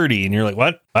 -30, and you're like,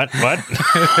 what? What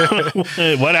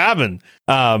happened?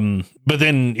 But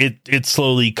then it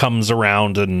slowly comes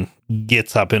around, and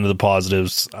gets up into the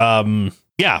positives.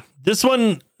 Yeah, this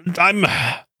one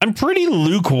I'm pretty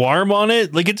lukewarm on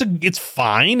it. Like it's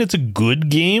fine. It's a good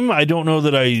game. I don't know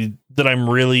that I'm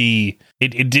really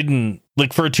it didn't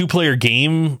like for a 2-player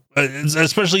game,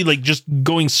 especially like just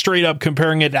going straight up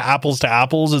comparing it to apples.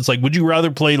 It's like, would you rather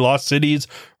play Lost Cities?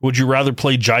 Would you rather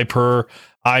play Jaipur?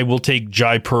 I will take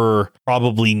Jaipur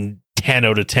probably 10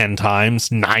 out of 10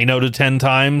 times, 9 out of 10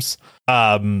 times.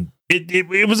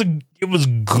 It was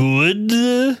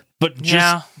good, but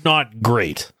just not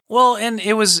great. Well, and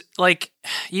it was like,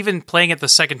 even playing it the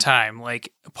second time,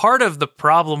 like part of the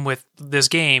problem with this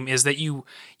game is that you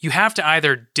have to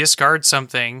either discard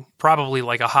something, probably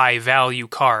like a high value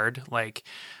card, like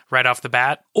right off the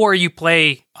bat, or you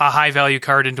play a high value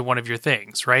card into one of your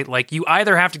things, right? Like you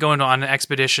either have to go on an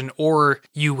expedition or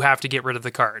you have to get rid of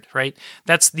the card, right?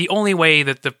 That's the only way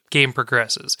that the game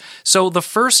progresses. So the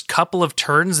first couple of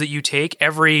turns that you take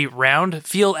every round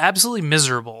feel absolutely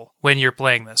miserable when you're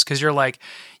playing this, because you're like,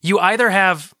 you either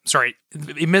have,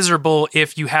 miserable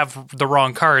if you have the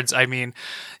wrong cards. I mean,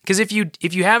 because if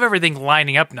you have everything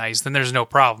lining up nice, then there's no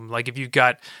problem. Like if you've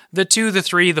got the 2, the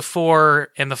 3, the 4,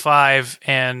 and the 5,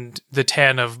 and the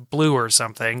 10 of blue or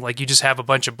something, like you just have a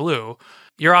bunch of blue,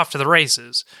 you're off to the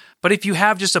races. But if you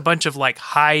have just a bunch of like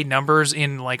high numbers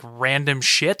in like random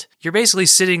shit, you're basically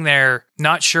sitting there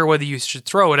not sure whether you should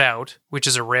throw it out, which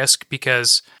is a risk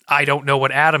because I don't know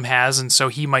what Adam has, and so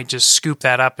he might just scoop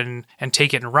that up and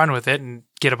take it and run with it and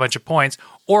get a bunch of points.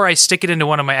 Or I stick it into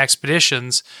one of my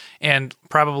expeditions and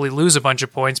probably lose a bunch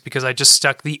of points because I just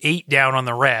stuck the 8 down on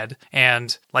the red,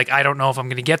 and like I don't know if I'm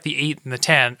going to get the 8 and the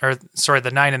 10,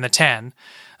 the 9 and the 10.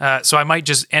 So I might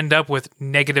just end up with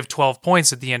negative 12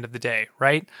 points at the end of the day,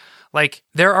 right? Like,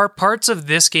 there are parts of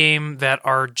this game that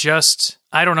are just,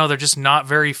 I don't know, they're just not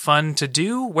very fun to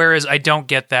do, whereas I don't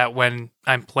get that when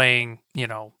I'm playing,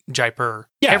 Jaipur.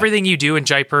 Yeah. Everything you do in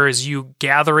Jaipur is you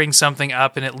gathering something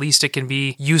up, and at least it can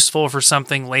be useful for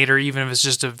something later, even if it's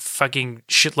just a fucking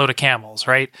shitload of camels,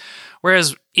 right?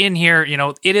 Whereas in here,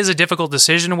 it is a difficult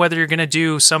decision whether you're going to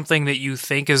do something that you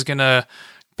think is going to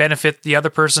benefit the other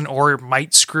person or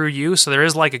might screw you. So there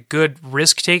is like a good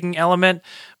risk-taking element,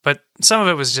 but some of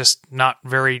it was just not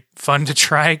very fun to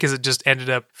try because it just ended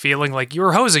up feeling like you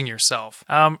were hosing yourself.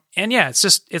 And yeah,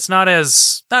 it's not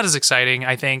as exciting,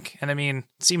 I think. And I mean,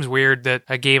 it seems weird that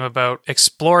a game about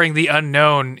exploring the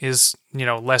unknown is,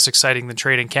 less exciting than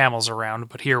trading camels around,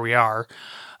 but here we are.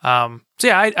 So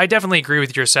yeah, I definitely agree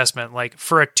with your assessment. Like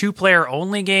for a 2-player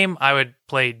only game, I would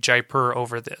play Jaipur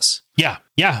over this. Yeah.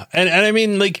 And I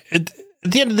mean, like at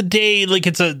the end of the day, like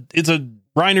it's a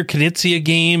Reiner Knizia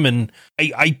game, and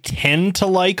I tend to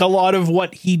like a lot of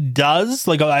what he does.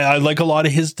 Like I like a lot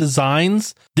of his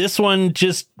designs. This one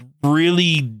just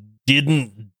really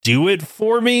didn't do it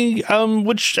for me.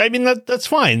 Which I mean that's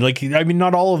fine. Like I mean,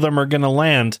 not all of them are gonna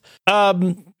land.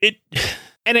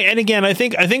 And again, I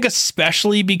think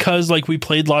especially because like we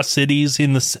played Lost Cities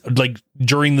in this like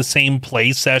during the same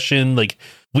play session, like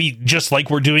we just like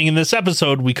we're doing in this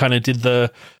episode, we kind of did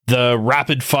the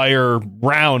rapid fire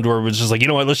round where it was just like,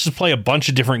 let's just play a bunch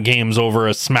of different games over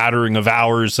a smattering of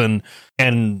hours, and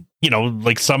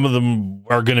like some of them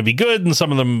are going to be good and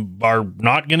some of them are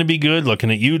not going to be good.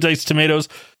 Looking at you, Diced Tomatoes,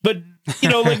 but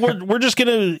like we're just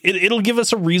gonna it'll give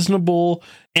us a reasonable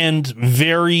and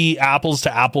very apples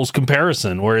to apples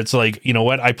comparison where it's like,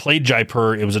 I played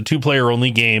Jaipur, it was a 2-player only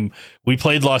game. We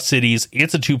played Lost Cities,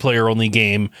 it's a 2-player only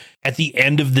game. At the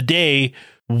end of the day,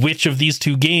 which of these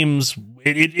two games,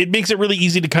 it makes it really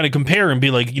easy to kind of compare and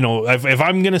be like, if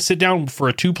I'm going to sit down for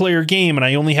a 2-player game and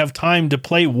I only have time to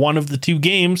play one of the 2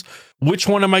 games, which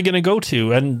one am I going to go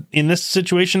to? And in this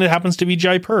situation, it happens to be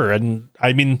Jaipur. And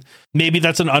I mean, maybe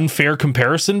that's an unfair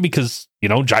comparison because,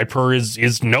 Jaipur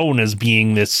is known as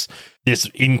being this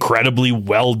incredibly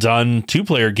well done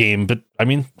 2-player game. But I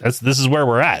mean, this is where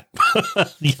we're at,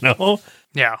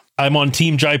 Yeah. I'm on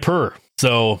Team Jaipur.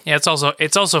 So yeah,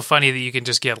 it's also funny that you can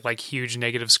just get like huge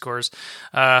negative scores,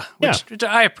 which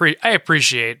I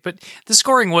appreciate. But the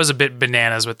scoring was a bit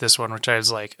bananas with this one, which I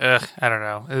was like, I don't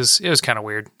know, it was kind of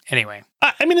weird. Anyway,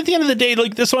 I mean, at the end of the day,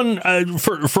 like this one,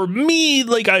 for me,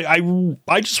 like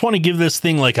I just want to give this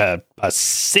thing like a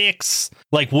 6.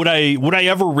 Like, would I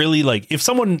ever really like if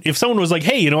someone was like,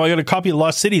 hey, I got a copy of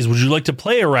Lost Cities, would you like to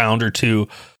play a round or two?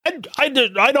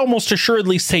 I'd almost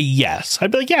assuredly say yes.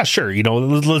 I'd be like, yeah, sure.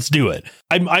 Let's do it.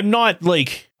 I'm not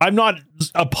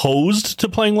opposed to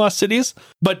playing Lost Cities,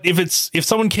 but if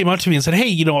someone came up to me and said,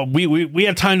 hey, we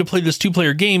have time to play this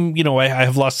 2-player game, I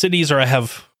have Lost Cities or I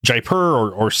have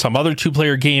Jaipur or some other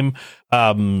 2-player game,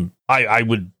 I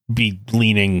would be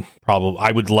leaning, probably,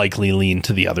 I would likely lean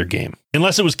to the other game.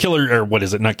 Unless it was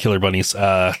not Killer Bunnies,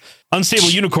 Unstable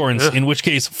Unicorns, in which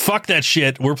case, fuck that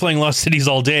shit. We're playing Lost Cities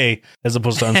all day as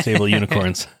opposed to Unstable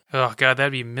Unicorns. Oh, God,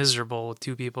 that'd be miserable with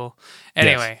two people.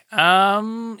 Anyway,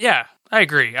 yeah, I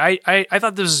agree. I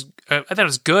thought I thought it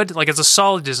was good. Like, it's a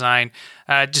solid design.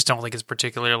 I just don't think it's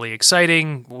particularly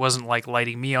exciting. It wasn't like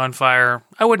lighting me on fire.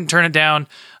 I wouldn't turn it down.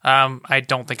 I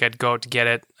don't think I'd go out to get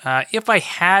it. If I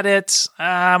had it,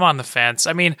 I'm on the fence.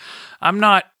 I mean, I'm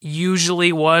not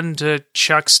usually one to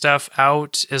chuck stuff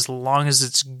out as long as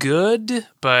it's good,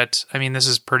 but I mean, this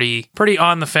is pretty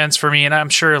on the fence for me, and I'm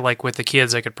sure like with the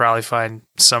kids, I could probably find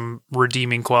some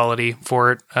redeeming quality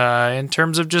for it in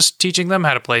terms of just teaching them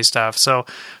how to play stuff. So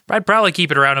I'd probably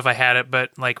keep it around if I had it, but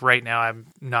like right now, I'm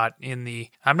not in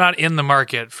the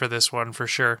market for this one for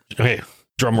sure. Okay.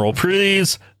 Drum roll,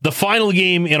 please. The final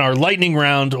game in our lightning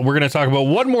round, we're going to talk about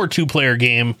one more 2-player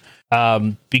game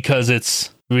because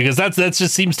that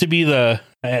just seems to be the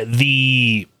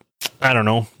I don't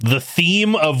know, the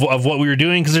theme of what we were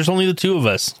doing, because there's only the two of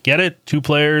us. Get it?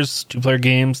 2-player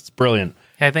games. It's brilliant.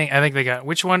 I think they got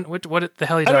which one? What the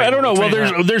hell are you talking I don't know.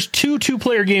 about? Well, there's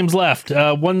 2-player games left.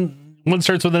 One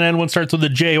starts with an N, one starts with a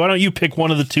J. Why don't you pick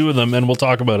one of the two of them and we'll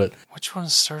talk about it? Which one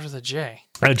starts with a J?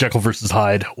 Jekyll versus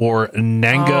Hyde or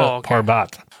Nanga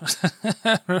Parbat.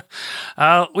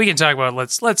 We can talk about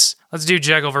it. Let's do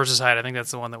Jekyll versus Hyde. I think that's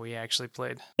the one that we actually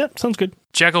played. Yep, sounds good.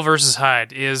 Jekyll versus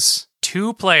Hyde is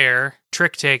 2-player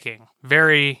trick-taking.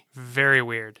 Very, very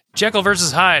weird. Jekyll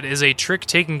vs. Hyde is a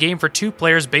trick-taking game for 2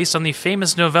 players based on the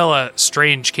famous novella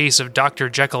Strange Case of Dr.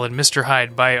 Jekyll and Mr.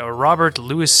 Hyde by Robert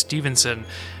Louis Stevenson.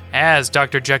 As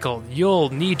Dr. Jekyll, you'll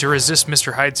need to resist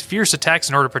Mr. Hyde's fierce attacks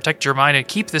in order to protect your mind and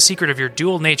keep the secret of your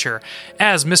dual nature.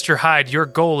 As Mr. Hyde, your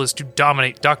goal is to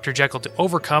dominate Dr. Jekyll to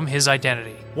overcome his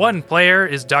identity. One player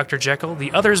is Dr. Jekyll,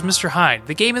 the other is Mr. Hyde.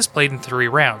 The game is played in 3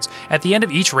 rounds. At the end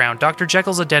of each round, Dr.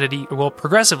 Jekyll's identity will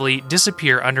progressively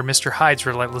disappear under Mr. Hyde's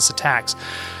relentless attacks.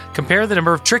 Compare the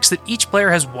number of tricks that each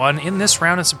player has won in this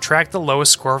round and subtract the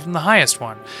lowest score from the highest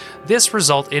one. This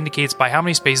result indicates by how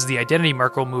many spaces the identity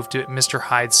marker will move to Mr.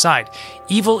 Hyde's side.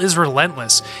 Evil is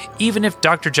relentless. Even if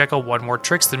Dr. Jekyll won more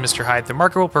tricks than Mr. Hyde, the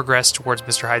marker will progress towards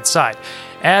Mr. Hyde's side.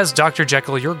 As Dr.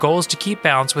 Jekyll, your goal is to keep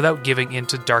balance without giving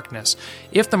into darkness.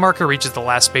 If the marker reaches the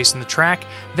last space in the track,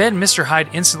 then Mr. Hyde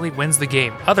instantly wins the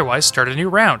game. Otherwise, start a new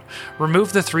round.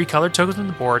 Remove the 3 colored tokens from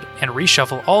the board and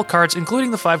reshuffle all cards,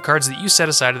 including the 5 cards that you set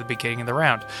aside at the beginning of the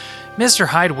round. Mr.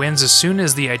 Hyde wins as soon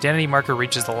as the identity marker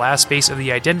reaches the last space of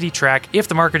the identity track. If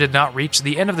the marker did not reach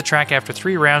the end of the track after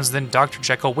 3 rounds, then Dr.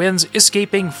 Jekyll wins,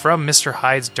 escaping from Mr.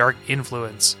 Hyde's dark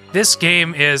influence. This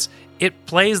game it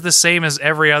plays the same as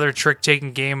every other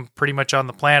trick-taking game pretty much on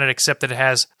the planet, except that it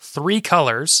has 3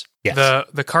 colors. Yes.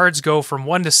 The cards go from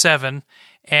 1 to 7,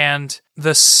 and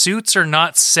the suits are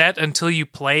not set until you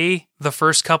play the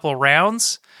first couple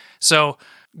rounds. So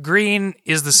green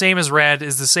is the same as red,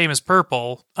 is the same as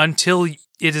purple, until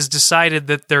it is decided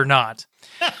that they're not.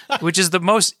 Which is the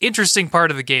most interesting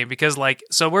part of the game, because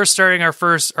so we're starting our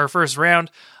first round.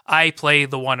 I play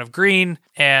the 1 of green,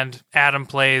 and Adam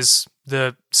plays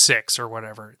the 6 or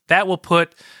whatever. That will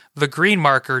put the green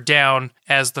marker down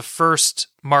as the first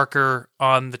marker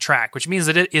on the track, which means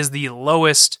that it is the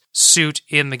lowest suit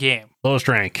in the game. Lowest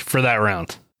rank for that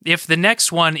round. If the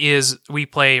next one is we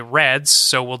play reds,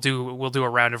 so we'll do a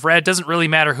round of red, doesn't really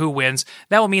matter who wins.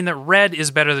 That will mean that red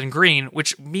is better than green,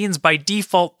 which means by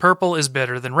default purple is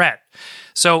better than red.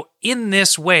 So in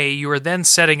this way, you are then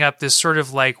setting up this sort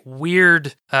of like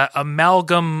weird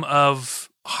amalgam of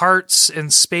hearts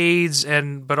and spades,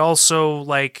 but also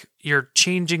like you're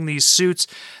changing these suits.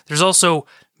 There's also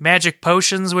magic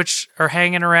potions which are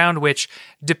hanging around, which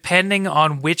depending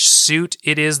on which suit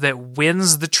it is that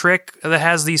wins the trick that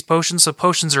has these potions. So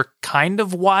potions are kind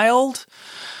of wild,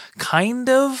 in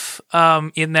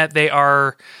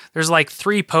that there's like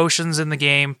 3 potions in the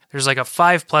game. There's like a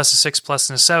 5+, a 6+,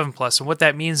 and a 7+. And what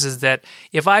that means is that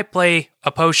if I play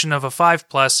a potion of a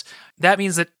 5+, that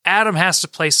means that Adam has to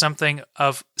play something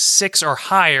of 6 or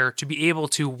higher to be able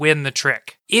to win the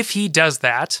trick. If he does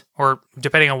that, or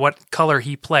depending on what color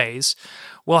he plays,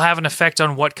 will have an effect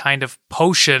on what kind of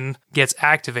potion gets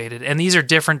activated. And these are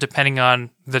different depending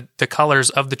on the colors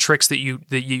of the tricks that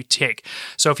you take.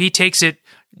 So if he takes it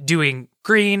doing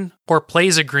green or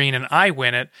plays a green and I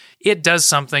win it, it does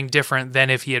something different than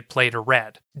if he had played a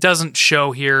red. It doesn't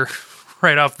show here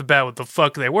right off the bat what the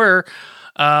fuck they were.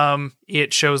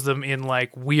 It shows them in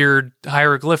like weird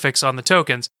hieroglyphics on the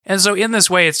tokens. And so in this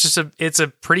way, it's a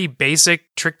pretty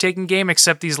basic trick-taking game,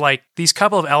 except these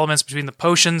couple of elements between the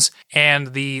potions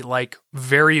and the like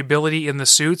variability in the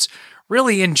suits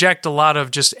really inject a lot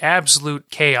of just absolute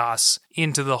chaos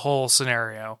into the whole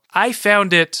scenario. I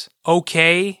found it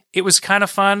okay. It was kind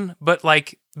of fun, but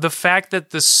like the fact that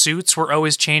the suits were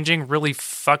always changing really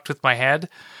fucked with my head.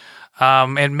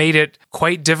 And made it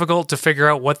quite difficult to figure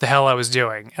out what the hell I was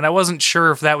doing. And I wasn't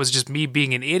sure if that was just me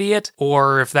being an idiot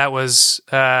or if that was,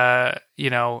 a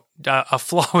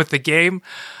flaw with the game.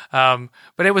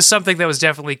 But it was something that was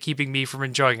definitely keeping me from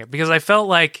enjoying it because I felt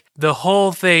like the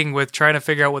whole thing with trying to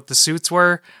figure out what the suits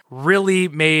were really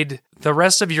made the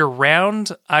rest of your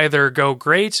round either go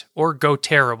great or go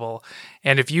terrible.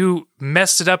 And if you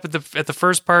messed it up at the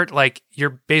first part, like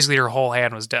your whole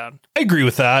hand was done. I agree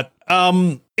with that.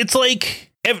 It's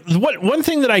like one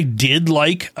thing that I did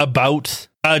like about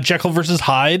Jekyll versus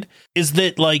Hyde is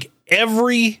that like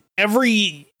every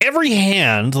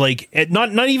hand, like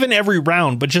not even every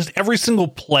round, but just every single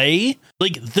play,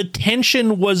 like the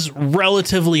tension was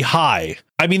relatively high.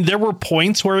 I mean, there were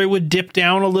points where it would dip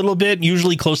down a little bit,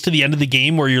 usually close to the end of the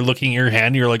game where you're looking at your hand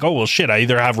and you're like, oh, well, shit, I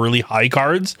either have really high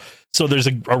cards, so there's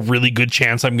a really good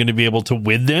chance I'm going to be able to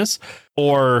win this,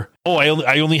 or, oh,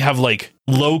 I only have like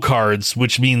low cards,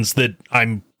 which means that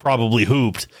I'm probably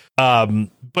hooped.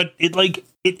 But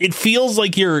it feels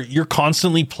like you're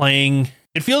constantly playing.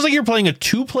 It feels like you're playing a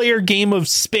 2-player game of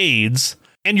spades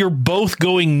and you're both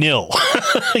going nil.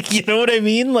 You know what I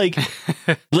mean? But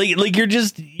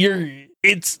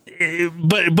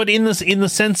in the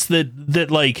sense that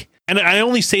like, and I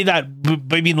only say that,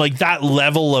 I mean like that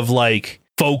level of like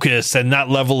focus and that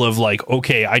level of like,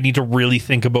 okay, I need to really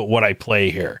think about what I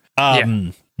play here.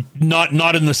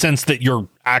 Not in the sense that you're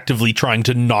actively trying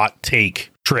to not take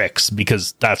tricks,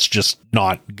 because that's just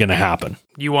not going to happen.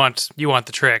 You want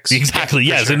the tricks. Exactly.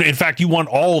 Yes. Sure. And in fact, you want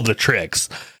all the tricks.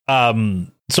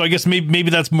 So I guess maybe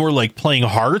that's more like playing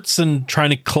hearts and trying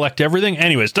to collect everything.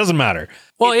 Anyways, doesn't matter.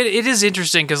 Well, it is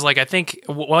interesting because like I think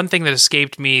one thing that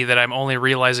escaped me that I'm only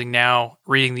realizing now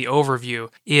reading the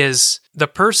overview is the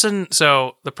person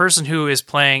who is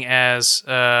playing as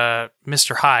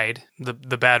Mr. Hyde,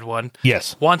 the bad one,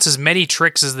 yes, wants as many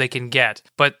tricks as they can get.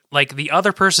 But like the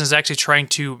other person is actually trying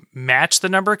to match the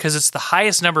number because it's the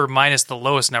highest number minus the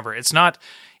lowest number. It's not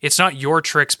your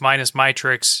tricks minus my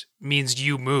tricks means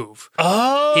you move.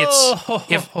 Oh,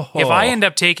 it's if I end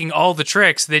up taking all the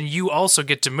tricks, then you also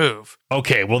get to move.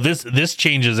 Okay, well this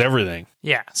changes everything.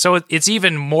 Yeah, so it's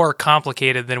even more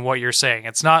complicated than what you're saying.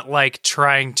 It's not like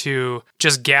trying to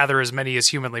just gather as many as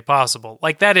humanly possible.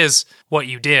 Like that is what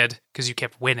you did because you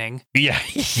kept winning. Yeah,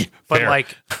 but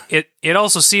like it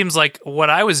also seems like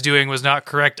what I was doing was not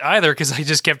correct either because I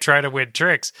just kept trying to win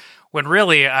tricks. When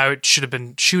really I should have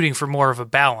been shooting for more of a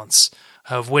balance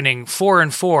of winning 4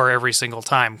 and 4 every single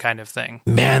time kind of thing.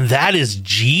 Man, that is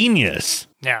genius.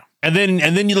 Yeah. And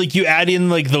then you add in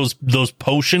like those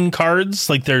potion cards.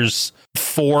 Like there's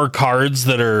 4 cards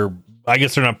that are, I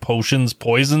guess they're not potions,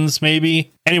 poisons maybe.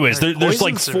 Anyways, there's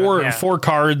like four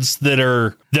cards that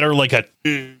are like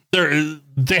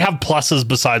they have pluses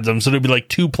beside them. So it'd be like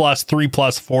 2+, 3+,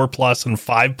 4+, and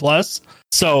 5+.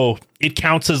 So it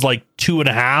counts as like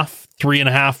 2.5,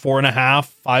 3.5,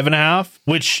 4.5, 5.5,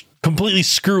 which completely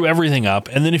screw everything up.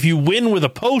 And then if you win with a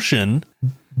potion,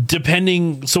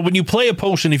 so when you play a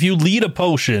potion, if you lead a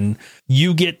potion,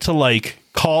 you get to like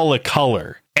call a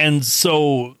color. And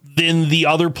so then the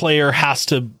other player has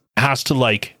to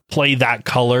like play that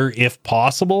color if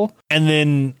possible. And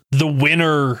then the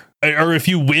winner, or if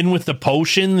you win with the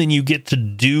potion, then you get to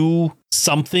do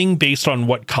something based on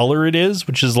what color it is,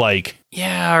 which is like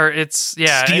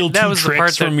steal that 2 was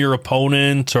tricks from your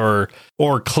opponent or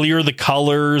clear the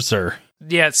colors. Or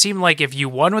it seemed like if you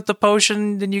won with the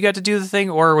potion, then you got to do the thing,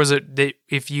 or was it that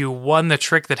if you won the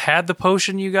trick that had the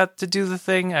potion, you got to do the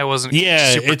thing? I wasn't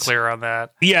super clear on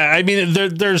that. Yeah, I mean,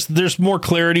 there's more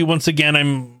clarity. Once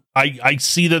again, I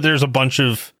see that there's a bunch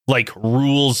of like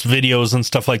rules videos and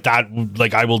stuff like that.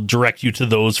 Like I will direct you to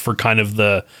those for kind of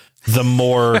the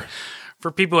more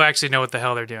for people who actually know what the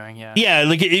hell they're doing. Yeah.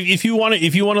 Like if you want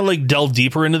to like delve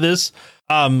deeper into this,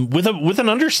 with an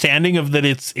understanding of that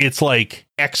it's like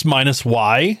X minus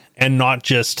Y and not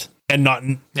just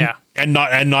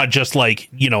like,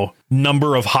 you know,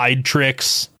 number of Hyde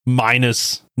tricks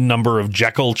minus number of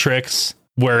Jekyll tricks,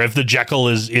 where if the Jekyll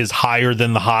is higher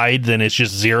than the Hyde, then it's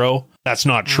just 0. That's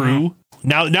not true. Mm-hmm.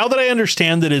 Now that I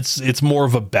understand that it's more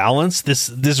of a balance,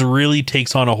 this really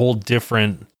takes on a whole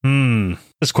different.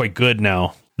 It's quite good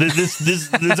now.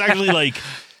 This actually like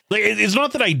it's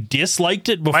not that I disliked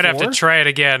it before. Might have to try it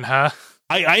again, huh?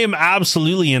 I am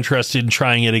absolutely interested in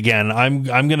trying it again. I'm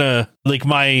gonna like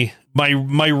my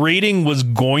rating was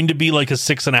going to be like a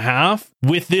 6.5.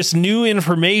 With this new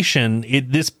information,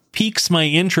 this piques my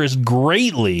interest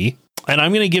greatly. and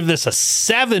I'm going to give this a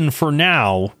 7 for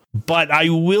now. But I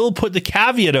will put the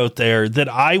caveat out there that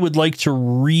I would like to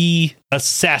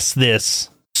reassess this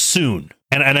soon.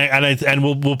 And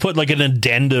we'll put like an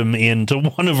addendum into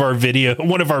one of our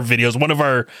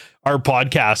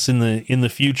podcasts in the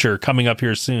future coming up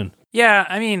here soon. Yeah,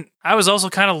 I mean, I was also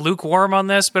kind of lukewarm on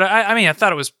this, but I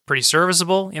thought it was pretty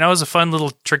serviceable. You know, it was a fun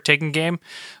little trick-taking game.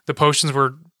 The potions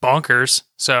were bonkers,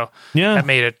 so that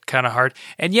made it kind of hard.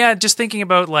 And yeah, just thinking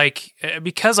about like,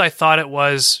 because I thought it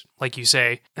was, like you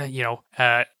say,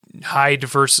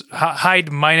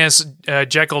 Hyde minus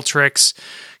Jekyll tricks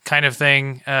kind of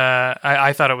thing.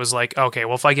 I thought it was like, okay,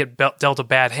 well, if I get dealt a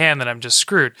bad hand, then I'm just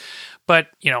screwed. But,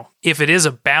 you know, if it is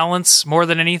a balance more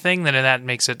than anything, then that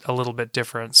makes it a little bit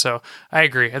different. So I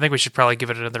agree. I think we should probably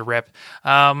give it another rip.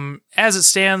 As it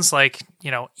stands, like, you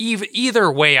know, either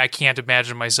way, I can't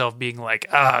imagine myself being like,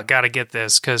 gotta get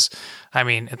this. Because, I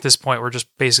mean, at this point, we're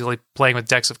just basically playing with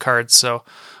decks of cards. So,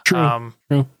 True.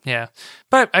 Yeah.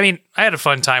 But, I mean, I had a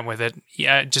fun time with it.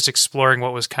 Yeah, just exploring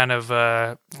what was kind of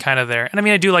there. And, I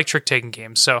mean, I do like trick-taking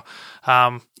games. So,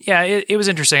 yeah, it was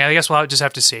interesting. I guess we'll just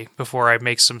have to see before I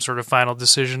make some sort of final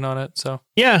decision on it. So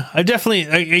yeah, I definitely,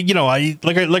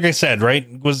 like I said, right,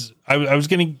 I was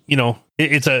getting, you know,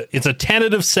 it's a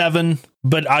tentative 7,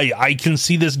 but I can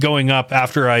see this going up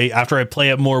after I play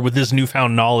it more with this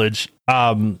newfound knowledge.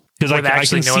 Because I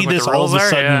can see this all of a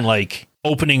sudden like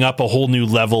opening up a whole new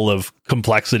level of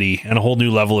complexity and a whole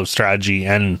new level of strategy,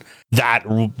 and that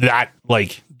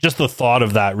like just the thought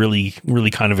of that really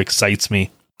kind of excites me.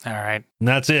 All right. And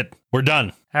that's it. We're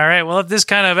done. All right. Well, if this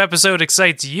kind of episode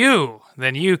excites you,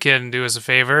 then you can do us a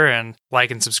favor and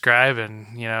like and subscribe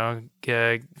and, you know,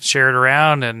 share it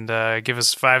around and give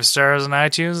us 5 stars on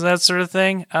iTunes, that sort of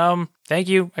thing. Thank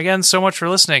you again so much for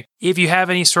listening. If you have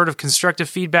any sort of constructive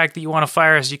feedback that you want to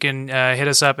fire us, you can hit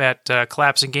us up at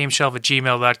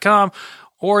collapsinggameshelf@gmail.com,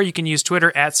 or you can use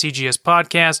Twitter at CGS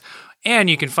Podcast.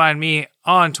 And you can find me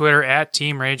on Twitter at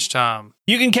Team Rage Tom.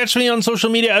 You can catch me on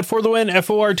social media at For The Win,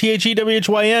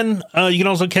 FORTHEWHYN. You can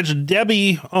also catch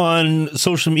Debbie on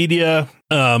social media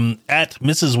at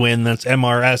Mrs. Win. That's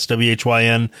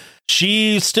MRSWHYN.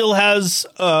 She still has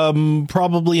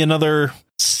probably another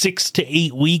 6 to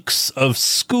 8 weeks of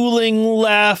schooling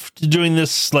left, doing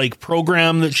this like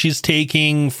program that she's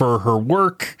taking for her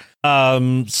work.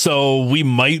 So we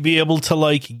might be able to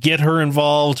like get her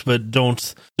involved, but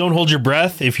don't hold your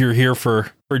breath if you're here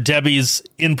for Debbie's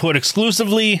input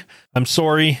exclusively. I'm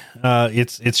sorry.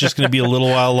 It's just going to be a little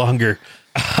while longer.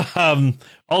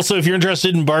 Also, if you're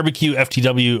interested in barbecue,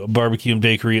 FTW Barbecue and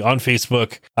Bakery on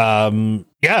Facebook.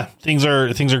 Yeah, things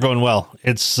are going well.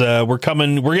 It's we're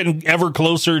getting ever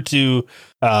closer to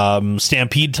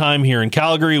Stampede time here in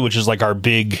Calgary, which is like our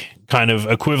big kind of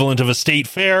equivalent of a state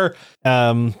fair.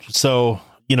 So,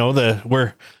 you know,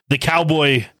 the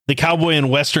cowboy and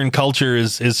Western culture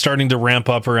is starting to ramp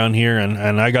up around here,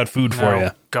 and I got food for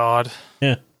you. God.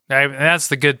 Yeah. That's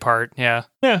the good part. Yeah.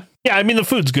 Yeah. I mean, the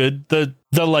food's good. The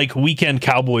like weekend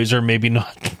cowboys are maybe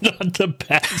not the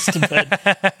best, but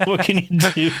what can you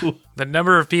do? The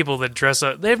number of people that dress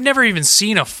up, they've never even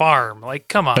seen a farm. Like,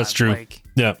 come on. That's true. Like,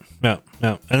 yeah. And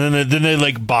then they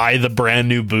like buy the brand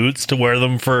new boots to wear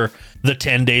them for the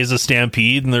 10 days of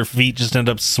Stampede, and their feet just end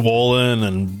up swollen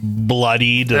and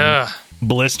bloodied and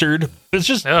blistered. It's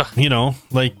just, you know,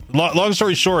 like long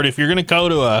story short, if you're going to go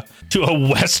to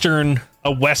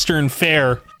a Western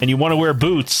fair and you want to wear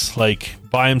boots, like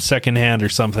buy them secondhand or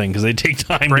something, because they take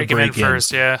time to break them in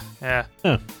first. Yeah.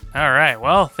 All right.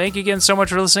 Well, thank you again so much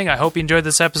for listening. I hope you enjoyed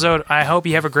this episode. I hope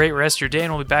you have a great rest of your day,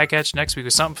 and we'll be back at you next week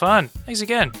with something fun. Thanks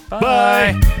again.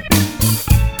 Bye.